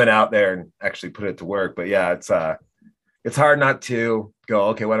he went out there and actually put it to work. But yeah, it's hard not to go,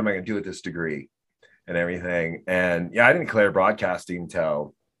 okay, what am I going to do with this degree and everything? And yeah, I didn't declare broadcasting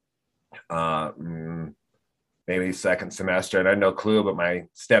until maybe second semester. And I had no clue, but my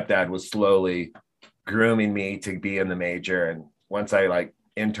stepdad was slowly grooming me to be in the major. And once I like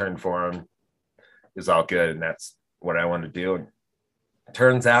interned for him, it was all good. And that's what I wanted to do. And it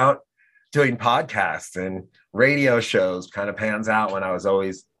turns out doing podcasts and radio shows kind of pans out when I was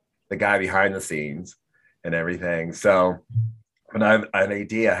always the guy behind the scenes and everything. So, and I have an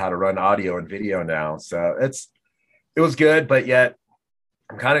idea how to run audio and video now. So it was good, but yet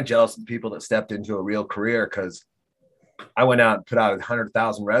I'm kind of jealous of the people that stepped into a real career, because I went out and put out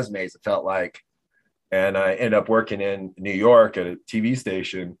 100,000 resumes, it felt like, and I ended up working in New York at a TV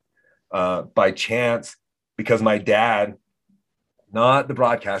station by chance, because my dad, not the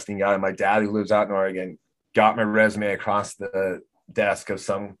broadcasting guy, my dad who lives out in Oregon, got my resume across the desk of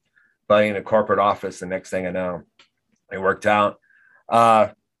somebody in a corporate office. The next thing I know, it worked out.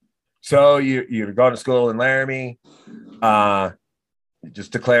 So you're going to school in Laramie,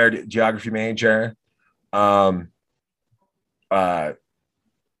 just declared geography major. Were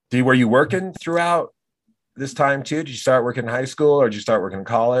you working throughout this time too? Did you start working in high school, or did you start working in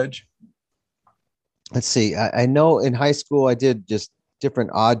college? Let's see. I know in high school I did just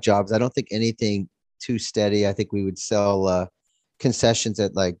different odd jobs. I don't think anything too steady. I think we would sell concessions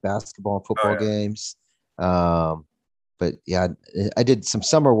at like basketball and football games. But yeah, I did some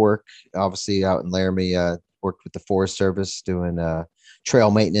summer work, obviously out in Laramie. Worked with the Forest Service doing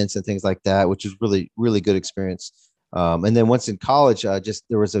trail maintenance and things like that, which was really, really good experience. And then once in college,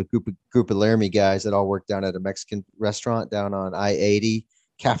 there was a group of Laramie guys that all worked down at a Mexican restaurant down on I-80,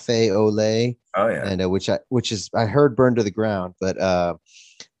 Cafe Olé. Oh yeah, and which is I heard burned to the ground, but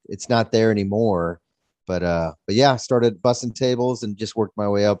it's not there anymore. But yeah, started bussing tables and just worked my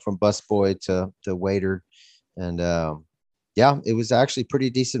way up from busboy to waiter, and yeah, it was actually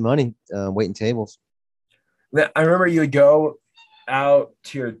pretty decent money waiting tables. I remember you would go out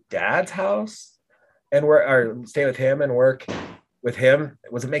to your dad's house and work, or stay with him and work with him.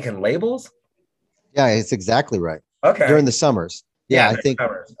 Was it making labels? Yeah, it's exactly right. Okay. During the summers. Yeah, I think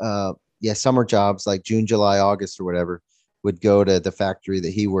summers. Summer jobs like June, July, August or whatever would go to the factory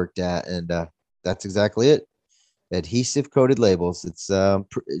that he worked at, and that's exactly it. adhesive coated labels. It's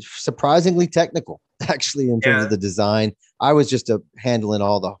surprisingly technical, actually, in terms of the design. I was just handling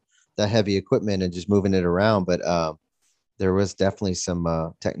all the heavy equipment and just moving it around, but there was definitely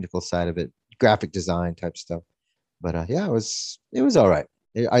some technical side of it, graphic design type stuff. But yeah, it was all right.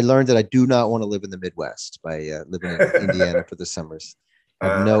 I learned that I do not want to live in the Midwest by living in Indiana for the summers. I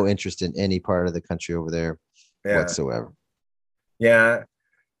have no interest in any part of the country over there whatsoever. Yeah.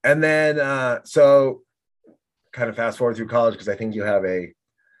 And then, so kind of fast forward through college, because I think you have a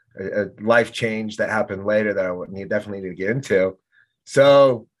life change that happened later that I definitely need to get into.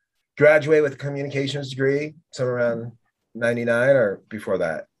 So graduate with a communications degree somewhere around 99 or before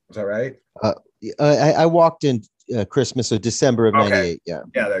that. Is that right? I walked in Christmas or December of 98. Yeah.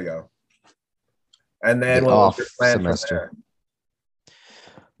 Yeah, there you go. And then what was your plan semester from there?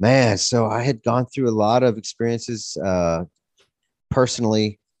 Man, so I had gone through a lot of experiences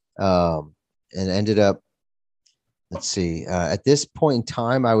personally, and ended up, let's see, at this point in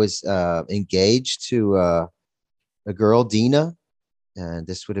time, I was engaged to a girl, Dina, and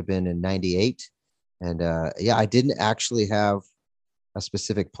this would have been in 98. And yeah, I didn't actually have a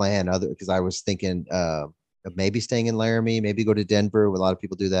specific plan because I was thinking of maybe staying in Laramie, maybe go to Denver. A lot of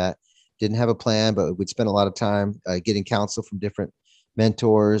people do that. Didn't have a plan, but we'd spend a lot of time getting counsel from different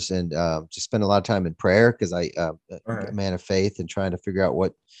mentors, and just spend a lot of time in prayer, because I a man of faith and trying to figure out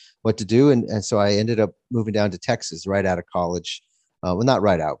what to do. And so I ended up moving down to Texas right out of college. Well, not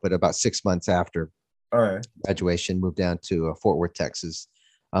right out, but about 6 months after graduation, moved down to Fort Worth, Texas.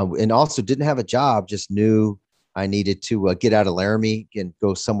 And also didn't have a job, just knew I needed to get out of Laramie and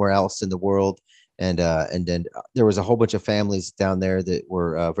go somewhere else in the world. And then there was a whole bunch of families down there that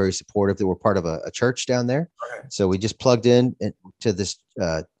were very supportive, that were part of a church down there. So we just plugged in to this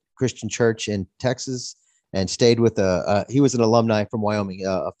Christian church in Texas and stayed with he was an alumni from Wyoming,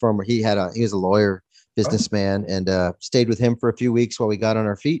 a firm. He was a lawyer, businessman, and stayed with him for a few weeks while we got on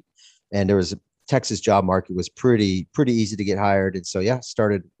our feet. And there was Texas job market was pretty easy to get hired. And so, yeah,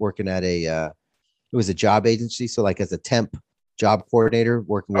 started working at it was a job agency. So like as a temp job coordinator,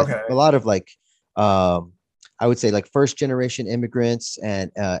 working with a lot of I would say like first generation immigrants and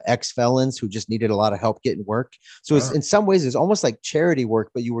ex-felons who just needed a lot of help getting work. So it's, in some ways, it's almost like charity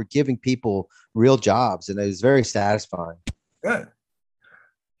work, but you were giving people real jobs, and it was very satisfying. Good.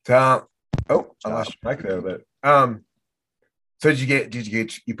 So, I lost your mic there a bit. So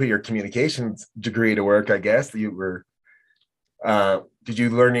did you put your communications degree to work? I guess you were. Did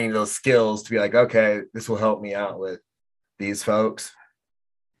you learn any of those skills to be like, okay, this will help me out with these folks?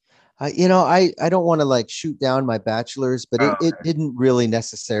 I don't want to like shoot down my bachelor's, but it didn't really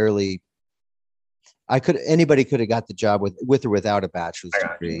necessarily. Anybody could have got the job with or without a bachelor's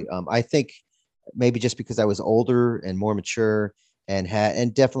degree. I think maybe just because I was older and more mature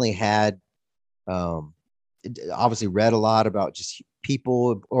and definitely had, obviously read a lot about just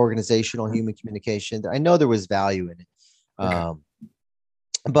people, organizational, human communication. I know there was value in it.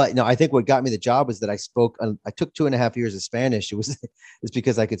 But I think what got me the job was that I took 2.5 years of Spanish. It's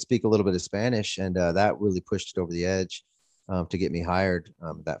because I could speak a little bit of Spanish, and that really pushed it over the edge to get me hired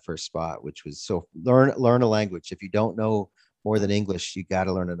that first spot, which was learn a language. If you don't know more than English, you got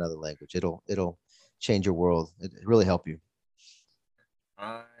to learn another language. It'll change your world. It really help you.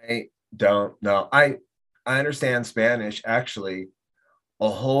 I don't know. I understand Spanish actually a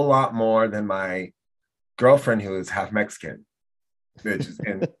whole lot more than my girlfriend, who is half Mexican.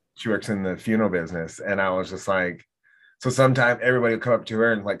 And she works in the funeral business, and I was just like, so sometimes everybody would come up to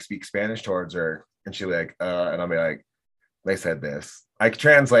her and like speak Spanish towards her, and she'd be like, and I'll be like, they said this. I can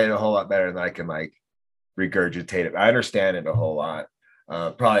translate it a whole lot better than I can like regurgitate it. I understand it a whole lot.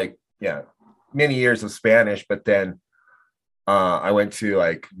 Probably, many years of Spanish, but then I went to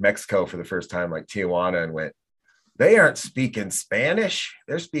like Mexico for the first time, like Tijuana, and they aren't speaking Spanish.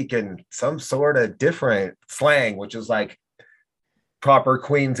 They're speaking some sort of different slang, which is like proper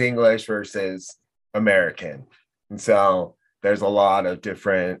Queen's English versus American. And so there's a lot of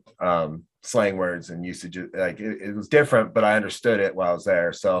different slang words and usage. Like it was different, but I understood it while I was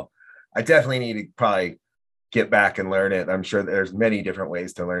there. So I definitely need to probably get back and learn it. I'm sure there's many different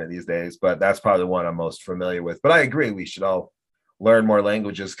ways to learn it these days, but that's probably the one I'm most familiar with. But I agree, we should all learn more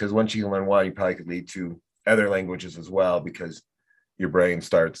languages, because once you can learn one, you probably could lead to other languages as well, because your brain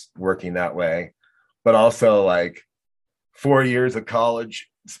starts working that way. But also like 4 years of college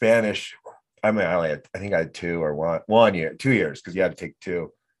Spanish. I mean, I think I had 2 or 1 year, 2 years, because you had to take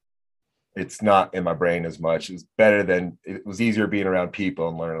 2. It's not in my brain as much. It was easier being around people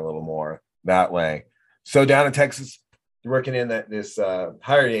and learn a little more that way. So down in Texas, you're working in this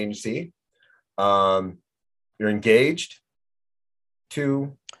hiring agency. You're engaged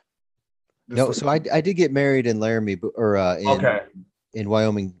to No, so I did get married in Laramie, or Okay. in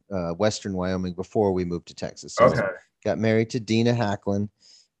Wyoming, Western Wyoming, before we moved to Texas. So Okay. got married to Dina Hacklin,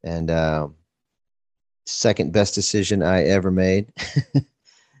 and second best decision I ever made. All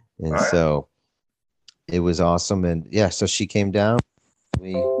And right. so it was awesome. And yeah, so she came down.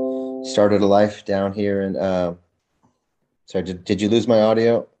 We started a life down here. And sorry, did you lose my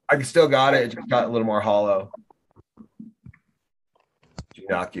audio? I still got it. It just got a little more hollow. Did you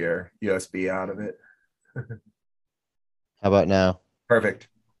knock your USB out of it? How about now? Perfect.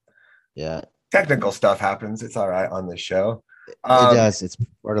 Yeah, Technical stuff happens. It's all right on this show. it does. It's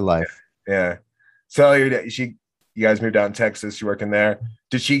part of life. Yeah. So you guys moved down to Texas. You're working there.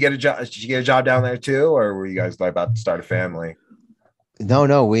 Did she get a job? Did she get a job down there too, or were you guys like about to start a family?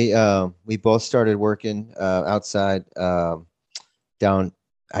 No, we both started working outside down.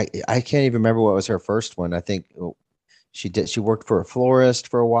 I can't even remember what was her first one. I think she worked for a florist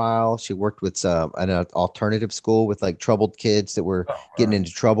for a while. She worked with an alternative school with like troubled kids that were getting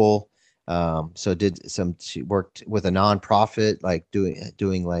into trouble. She worked with a nonprofit, like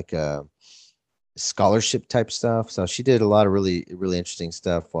doing like scholarship type stuff. So she did a lot of really, really interesting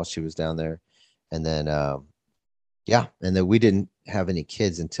stuff while she was down there. And then, and then we didn't have any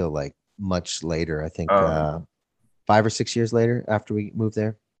kids until like much later, I think 5 or 6 years later after we moved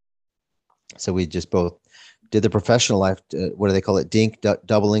there. So we just both did the professional life. What do they call it?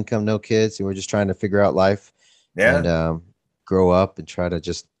 Double income, no kids. And we're just trying to figure out life and grow up and try to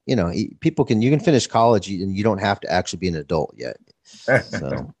just, you can finish college and you don't have to actually be an adult yet.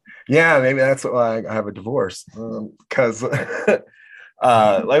 So yeah, maybe that's why I have a divorce. Because like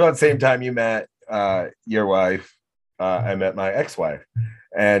on the same time you met your wife, I met my ex-wife,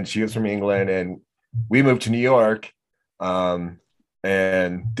 and she was from England, and we moved to New York and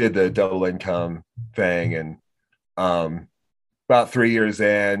did the double income thing. And about 3 years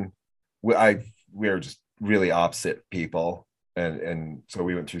in, we were just really opposite people. And so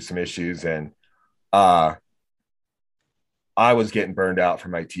we went through some issues, and I was getting burned out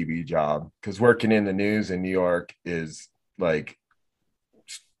from my TV job, because working in the news in New York is like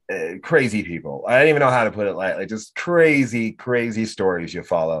crazy people. I don't even know how to put it lightly. Just crazy stories you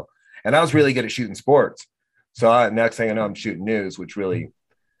follow. And I was really good at shooting sports. So next thing I know, I'm shooting news, which really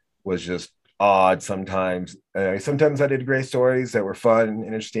was just odd sometimes. Sometimes I did great stories that were fun and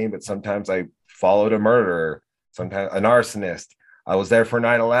interesting, but sometimes I followed a murderer, sometimes a narcissist. I was there for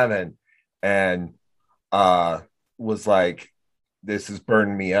 9/11 and was like, this is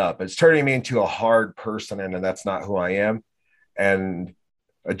burning me up. It's turning me into a hard person, and that's not who I am. And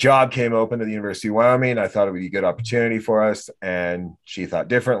a job came open at the University of Wyoming. I thought it would be a good opportunity for us, and she thought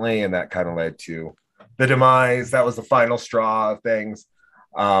differently, and that kind of led to the demise. That was the final straw of things.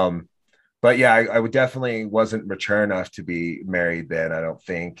 But yeah, I would definitely wasn't mature enough to be married then, I don't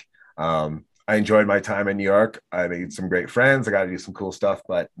think. I enjoyed my time in New York. I made some great friends. I got to do some cool stuff,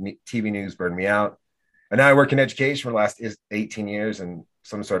 but TV news burned me out. And now I work in education for the last 18 years in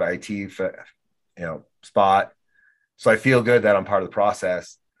some sort of IT, spot. So I feel good that I'm part of the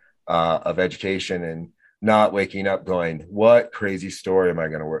process of education, and not waking up going, what crazy story am I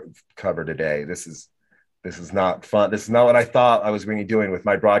going to cover today? This is not fun. This is not what I thought I was going to be doing with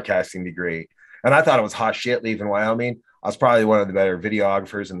my broadcasting degree. And I thought it was hot shit leaving Wyoming. I was probably one of the better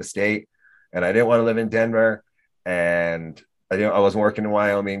videographers in the state, and I didn't want to live in Denver. And I wasn't working in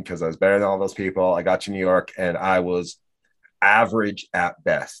Wyoming because I was better than all those people. I got to New York, and I was average at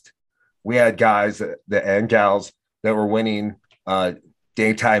best. We had guys and gals that were winning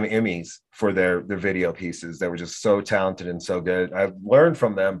daytime Emmys for their video pieces. They were just so talented and so good. I've learned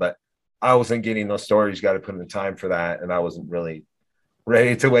from them, but I wasn't getting those stories. You got to put in the time for that. And I wasn't really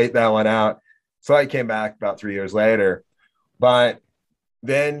ready to wait that one out. So I came back about 3 years later. But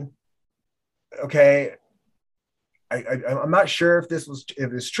then, okay, I'm not sure if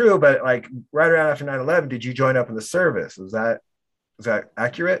it's true, but like right around after 9/11, did you join up in the service? Was that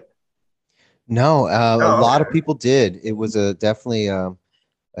accurate? No, a lot of people did. It was definitely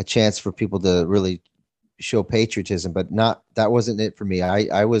a chance for people to really show patriotism, but that wasn't it for me.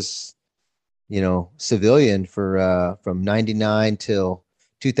 I was, civilian for from 99 till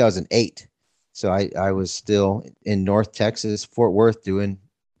 2008. So I was still in North Texas, Fort Worth, doing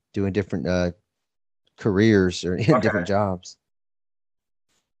different careers or different jobs.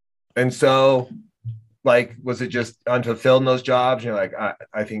 And so, like, was it just unfulfilled in those jobs? Like,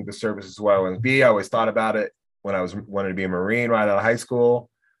 I think the service is what I want to be. I always thought about it when I wanted to be a Marine right out of high school.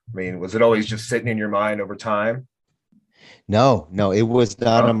 I mean, was it always just sitting in your mind over time? No, it was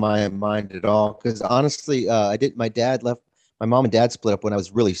not on my mind at all. Because honestly, my mom and dad split up when I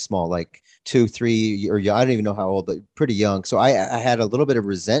was really small, like 2, 3, or I don't even know how old, but pretty young. So I had a little bit of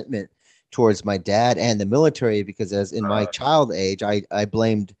resentment towards my dad and the military, because as in my child age, I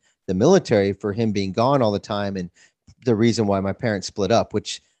blamed the military for him being gone all the time. And the reason why my parents split up,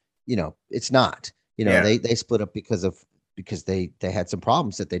 which, it's not, Yeah. they split up because they had some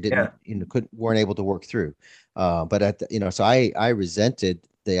problems that they didn't, weren't able to work through. But so I resented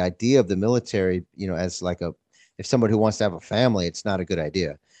the idea of the military, as like if somebody who wants to have a family, it's not a good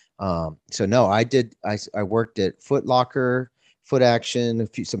idea. So no, I worked at Foot Locker, Foot Action,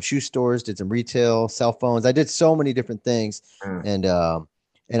 some shoe stores, did some retail, cell phones. I did so many different things. And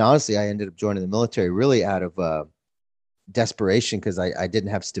honestly, I ended up joining the military really out of desperation, because I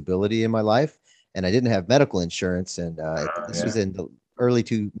didn't have stability in my life, and I didn't have medical insurance. And this was in the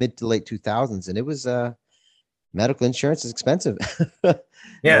mid to late 2000s, and it was medical insurance is expensive.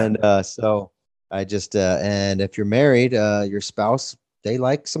 And so I just and if you're married, your spouse, they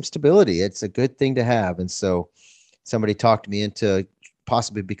like some stability. It's a good thing to have. And so somebody talked me into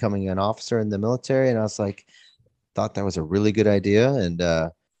possibly becoming an officer in the military, and I was like, thought that was a really good idea. And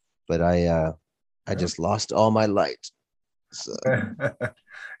but I just lost all my light. So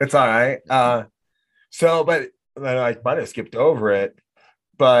it's all right. But I might have skipped over it,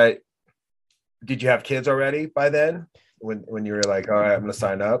 but did you have kids already by then when you were like, all right, I'm going to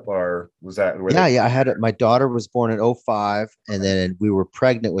sign up? Or was that? Yeah. I had my daughter was born in 2005, and then we were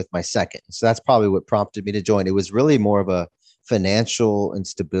pregnant with my second. So that's probably what prompted me to join. It was really more of a financial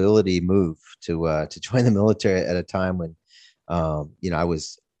instability move to join the military at a time when, I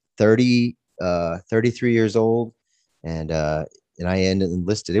was 33 years old, and I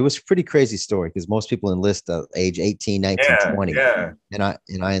enlisted. It was a pretty crazy story, because most people enlist at age 18, 19, 20. Yeah. And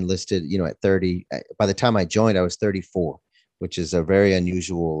I enlisted, at 30. By the time I joined, I was 34, which is a very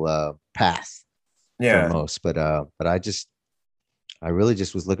unusual path for most. But I really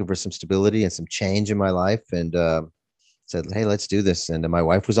just was looking for some stability and some change in my life, and said, hey, let's do this. And my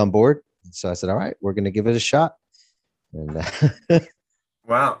wife was on board. So I said, all right, we're going to give it a shot. And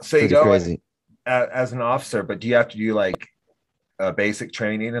wow. So you go crazy. As an officer, but do you have to do like basic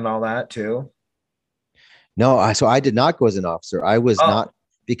training and all that too? No, so I did not go as an officer. I was not,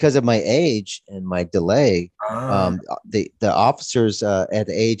 because of my age and my delay. The officers at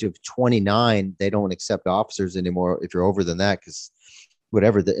the age of 29, they don't accept officers anymore if you're over than that, because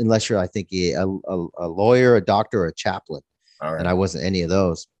unless you're, I think, a lawyer, a doctor, or a chaplain. All right. And I wasn't any of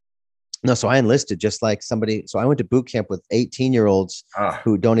those. No, so I enlisted just like somebody. So I went to boot camp with 18-year-olds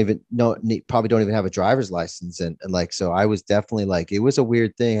who probably don't even have a driver's license. And like, so I was definitely like, it was a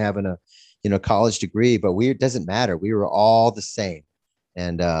weird thing having a, college degree, but it doesn't matter. We were all the same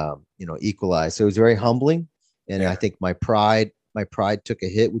and, equalized. So it was very humbling. And I think my pride took a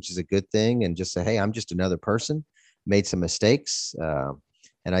hit, which is a good thing. And just say, hey, I'm just another person, made some mistakes.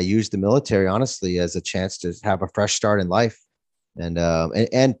 And I used the military, honestly, as a chance to have a fresh start in life. And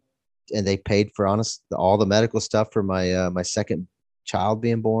they paid for all the medical stuff for my second child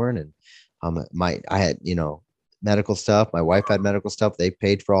being born. And I had, medical stuff. My wife had medical stuff. They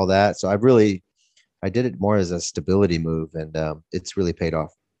paid for all that. So I did it more as a stability move, and it's really paid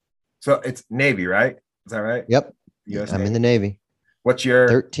off. So it's Navy, right? Is that right? Yep. US I'm Navy. in the Navy. What's your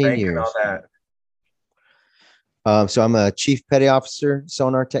 13 years? And all that? So I'm a chief petty officer,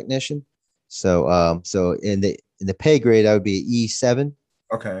 sonar technician. So so in the pay grade, I would be E7.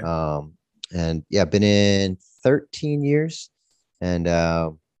 Okay. And I've been in 13 years, and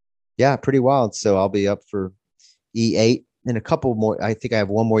pretty wild. So I'll be up for E8 in a couple more. I think I have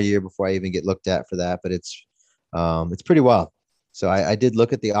one more year before I even get looked at for that, but it's pretty wild. So I did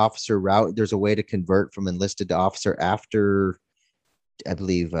look at the officer route. There's a way to convert from enlisted to officer after, I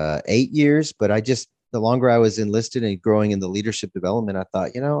believe, 8 years. But the longer I was enlisted and growing in the leadership development, I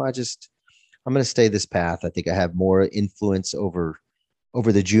thought, I'm going to stay this path. I think I have more influence over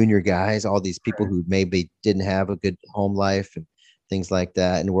the junior guys, all these people who maybe didn't have a good home life and things like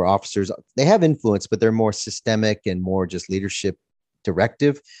that. And were officers, they have influence, but they're more systemic and more just leadership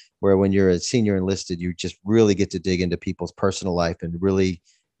directive, where when you're a senior enlisted, you just really get to dig into people's personal life and really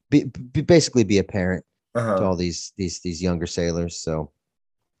basically be a parent to all these younger sailors. So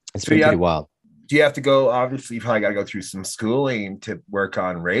it's pretty wild. Do you have to go, obviously you probably got to go through some schooling to work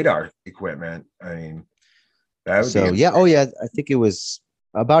on radar equipment? I mean, I think it was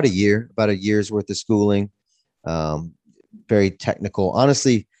about a year's worth of schooling. Very technical.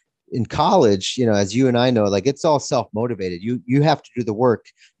 Honestly, in college, as you and I know, like, it's all self-motivated. You have to do the work.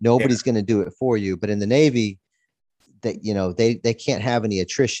 Nobody's going to do it for you. But in the Navy, they can't have any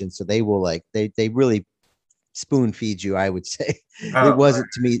attrition. So they will they really spoon feed you, I would say. It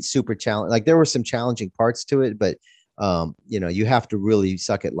wasn't, to me, super challenging. Like, there were some challenging parts to it, but you have to really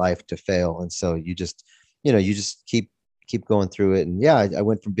suck at life to fail. And so you just keep keep going through it. And yeah, I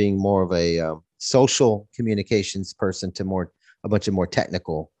went from being more of a social communications person to a bunch of more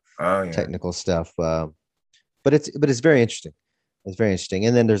technical stuff. But it's very interesting. It's very interesting.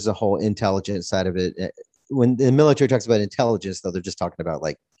 And then there's the whole intelligence side of it. When the military talks about intelligence, though, they're just talking about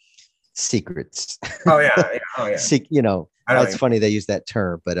like secrets. Oh yeah. Oh yeah. It's funny they use that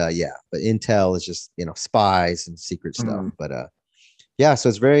term, but but intel is just, spies and secret stuff. But yeah, so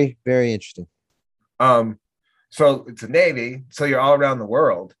it's very, very interesting. So it's a Navy, so you're all around the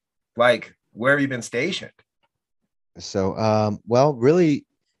world. Like, where have you been stationed? So well, really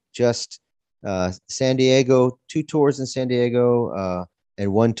just San Diego, 2 tours in San Diego,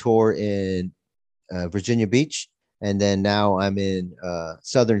 and 1 tour in Virginia Beach. And then now I'm in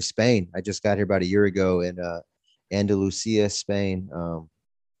southern Spain. I just got here about a year ago in Andalusia, Spain,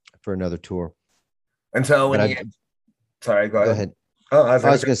 for another tour. And so sorry, go ahead. Oh, I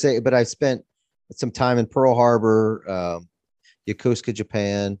was going to say, but I spent some time in Pearl Harbor, Yokosuka,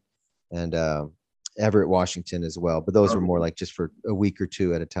 Japan, and Everett, Washington as well. But those were more like just for a week or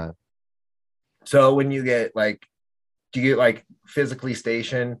 2 at a time. So when you get do you get physically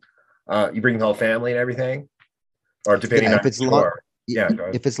stationed? You bring the whole family and everything? Or depending on if it's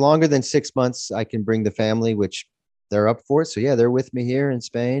if it's longer than 6 months, I can bring the family, which they're up for it. So yeah, they're with me here in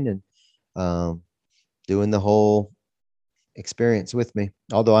Spain and doing the whole experience with me.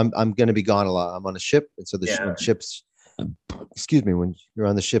 Although I'm going to be gone a lot. I'm on a ship, and so when ships, when you're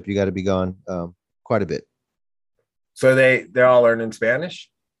on the ship, you got to be gone quite a bit. So they're all learning Spanish?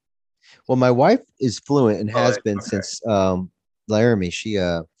 Well, my wife is fluent and has been since Laramie.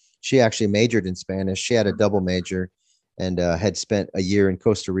 She actually majored in Spanish. She had a double major and had spent a year in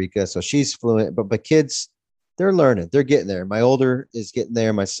Costa Rica. So she's fluent, but kids, they're learning, they're getting there. My older is getting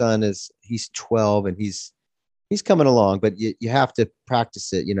there. My son he's 12 and he's coming along, but you have to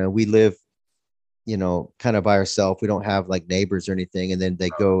practice it. We live, kind of by ourselves. We don't have like neighbors or anything. And then they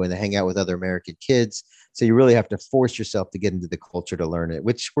go and they hang out with other American kids. So you really have to force yourself to get into the culture to learn it,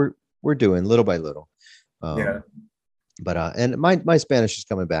 which we're doing little by little. But and my Spanish is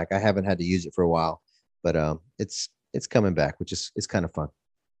coming back. I haven't had to use it for a while, but it's coming back, which is kind of fun.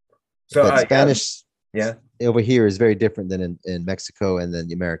 So Spanish over here is very different than in Mexico and then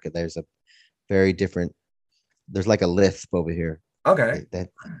America. There's a very different. There's like a lisp over here. Okay. That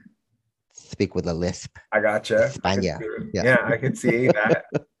speak with a lisp. I gotcha. España. I can see that.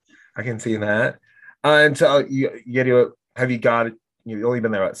 I can see that. And so you've only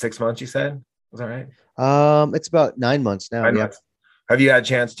been there about 6 months, you said? Was that right? It's about 9 months now. 9 months. Have you had a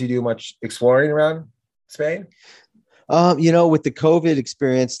chance to do much exploring around Spain? With the COVID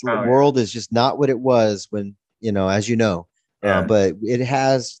experience, the world is just not what it was when, as you know. But it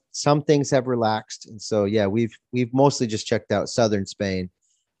has, some things have relaxed. And so, yeah, we've mostly just checked out southern Spain,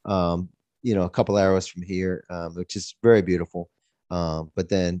 a couple hours from here, which is very beautiful. But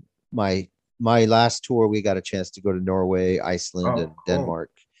then my last tour, we got a chance to go to Norway, Iceland, and Denmark.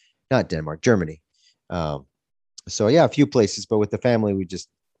 Not Denmark, Germany. So yeah, a few places, but with the family, we just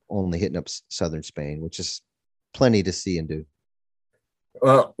only hitting up southern Spain, which is plenty to see and do.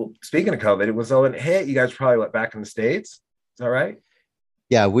 Well, speaking of COVID, it was all in hit. You guys probably went back in the States. Is that right?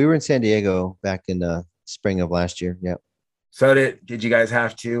 Yeah, we were in San Diego back in spring of last year. Yeah. So did you guys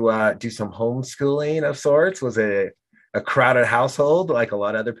have to do some homeschooling of sorts? Was it a crowded household like a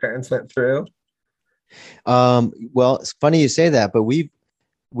lot of other parents went through? Well, it's funny you say that, but we've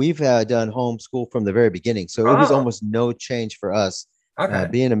done homeschool from the very beginning, so it was almost no change for us. Okay.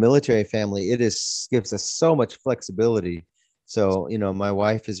 Being a military family, gives us so much flexibility. So, my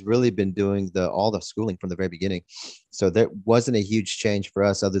wife has really been doing all the schooling from the very beginning. So there wasn't a huge change for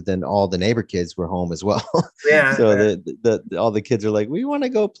us, other than all the neighbor kids were home as well. Yeah. So all the kids are like, we want to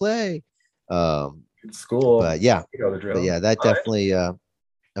go play. School. But yeah, that definitely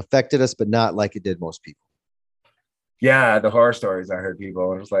affected us, but not like it did most people. Yeah, the horror stories I heard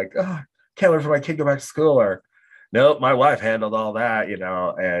people, it was like, oh, can't wait for my kid to go back to school, or nope, my wife handled all that,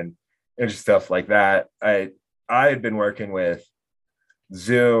 and just stuff like that. I had been working with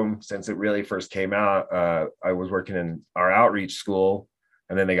Zoom since it really first came out. I was working in our outreach school,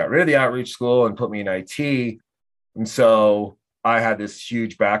 and then they got rid of the outreach school and put me in IT. And so I had this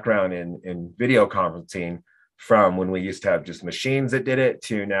huge background in video conferencing, from when we used to have just machines that did it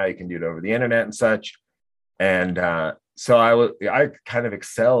to now you can do it over the internet and such. And so I kind of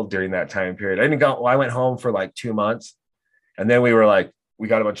excelled during that time period. I went home for like 2 months, and then we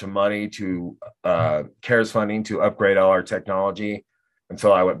got a bunch of money to CARES funding to upgrade all our technology. And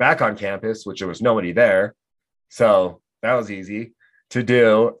so I went back on campus, which there was nobody there. So that was easy to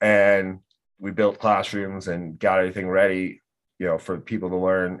do. And we built classrooms and got everything ready, for people to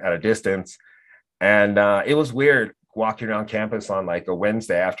learn at a distance. And it was weird. walking around campus on like a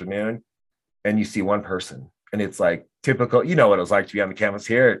Wednesday afternoon and you see one person, and it's like typical, you know what it was like to be on the campus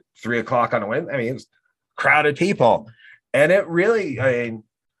here at 3:00 on a Wednesday. I mean, it was crowded people, and it really,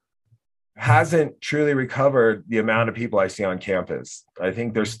 hasn't truly recovered the amount of people I see on campus. I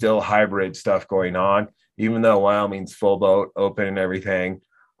think there's still hybrid stuff going on, even though Wyoming's full boat open and everything.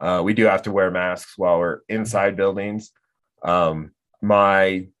 We do have to wear masks while we're inside buildings. I'm in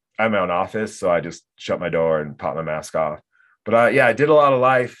my own office, so I just shut my door and pop my mask off. But I did a lot of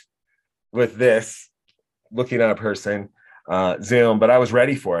life with this, looking at a person, Zoom, but I was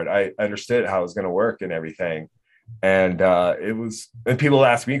ready for it. I understood how it was going to work and everything. And and people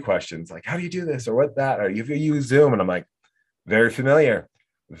ask me questions like, how do you do this or what that, or if you use Zoom? And I'm like, very familiar.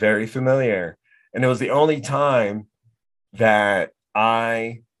 And it was the only time that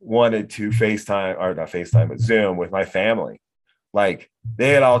I wanted to but Zoom with my family. Like, they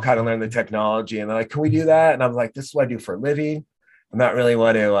had all kind of learned the technology, and they're like, can we do that? And I'm like, this is what I do for a living. I'm not really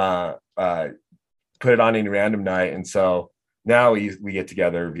want to put it on any random night. And so now we get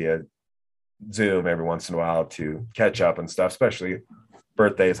together via Zoom every once in a while to catch up and stuff, especially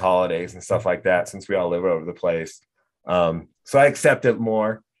birthdays, holidays, and stuff like that, since we all live over the place. So I accept it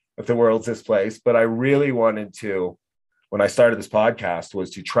more if the world's this place. But I really wanted to, when I started this podcast, was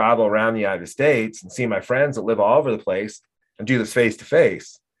to travel around the United States and see my friends that live all over the place and do this face to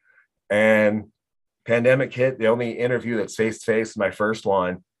face. And pandemic hit. The only interview that's face to face is my first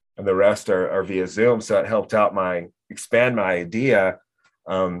one, and the rest are via Zoom. So it helped out expand my idea.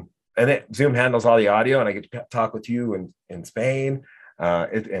 And Zoom handles all the audio, and I get to talk with you in Spain,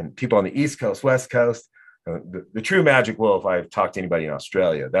 and people on the East Coast, West Coast. The true magic will, if I talk to anybody in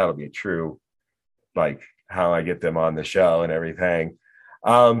Australia, that'll be true, like how I get them on the show and everything.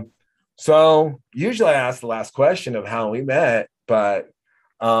 So usually I ask the last question of how we met, but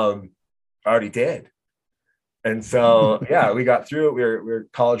I already did. And so, yeah, we got through it. We were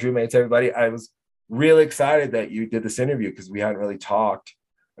college roommates, everybody. I was really excited that you did this interview because we hadn't really talked.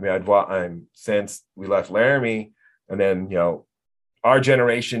 I mean, since we left Laramie, and then, our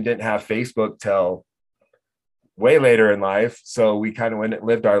generation didn't have Facebook till way later in life. So we kind of went and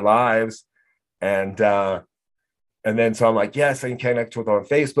lived our lives. And then, so I'm like, yes, I can connect with on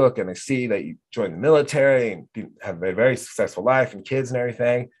Facebook, and I see that you joined the military and have a very successful life and kids and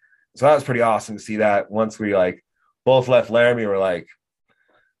everything. So that was pretty awesome to see that. Once we both left Laramie, we're like,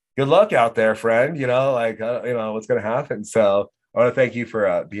 good luck out there, friend, what's going to happen. So I want to thank you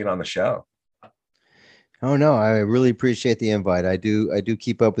for being on the show. Oh, no, I really appreciate the invite. I do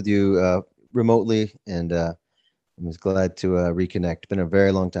keep up with you remotely, and I'm just glad to reconnect. Been a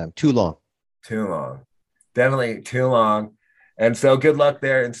very long time. Too long. Definitely too long. And so good luck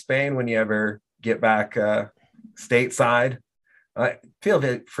there in Spain when you ever get back stateside.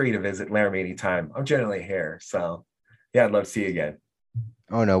 Feel free to visit Laramie anytime. I'm generally here. So, yeah, I'd love to see you again.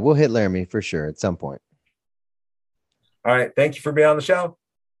 Oh, no, we'll hit Laramie for sure at some point. All right. Thank you for being on the show.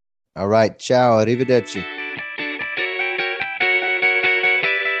 All right. Ciao. Arrivederci.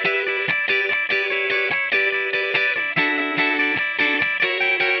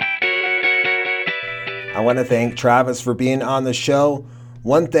 I want to thank Travis for being on the show.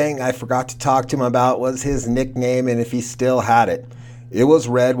 One thing I forgot to talk to him about was his nickname and if he still had it. It was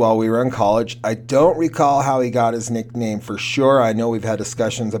Red while we were in college. I don't recall how he got his nickname for sure. I know we've had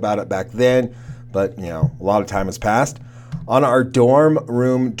discussions about it back then, but a lot of time has passed. On our dorm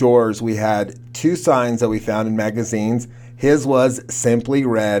room doors, we had two signs that we found in magazines. His was Simply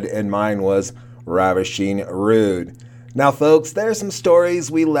Red and mine was Ravishing Rude. Now, folks, there's some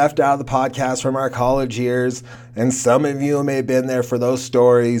stories we left out of the podcast from our college years, and some of you may have been there for those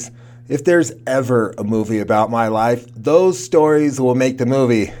stories. If there's ever a movie about my life, those stories will make the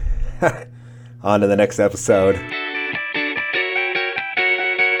movie. On to the next episode.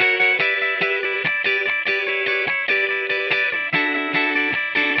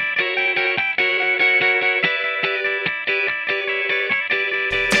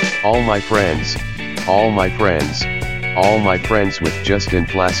 All my friends with Justin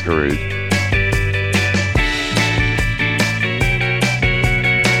Flaskerud.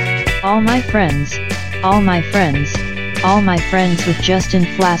 All my friends with Justin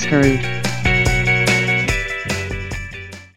Flaskerud.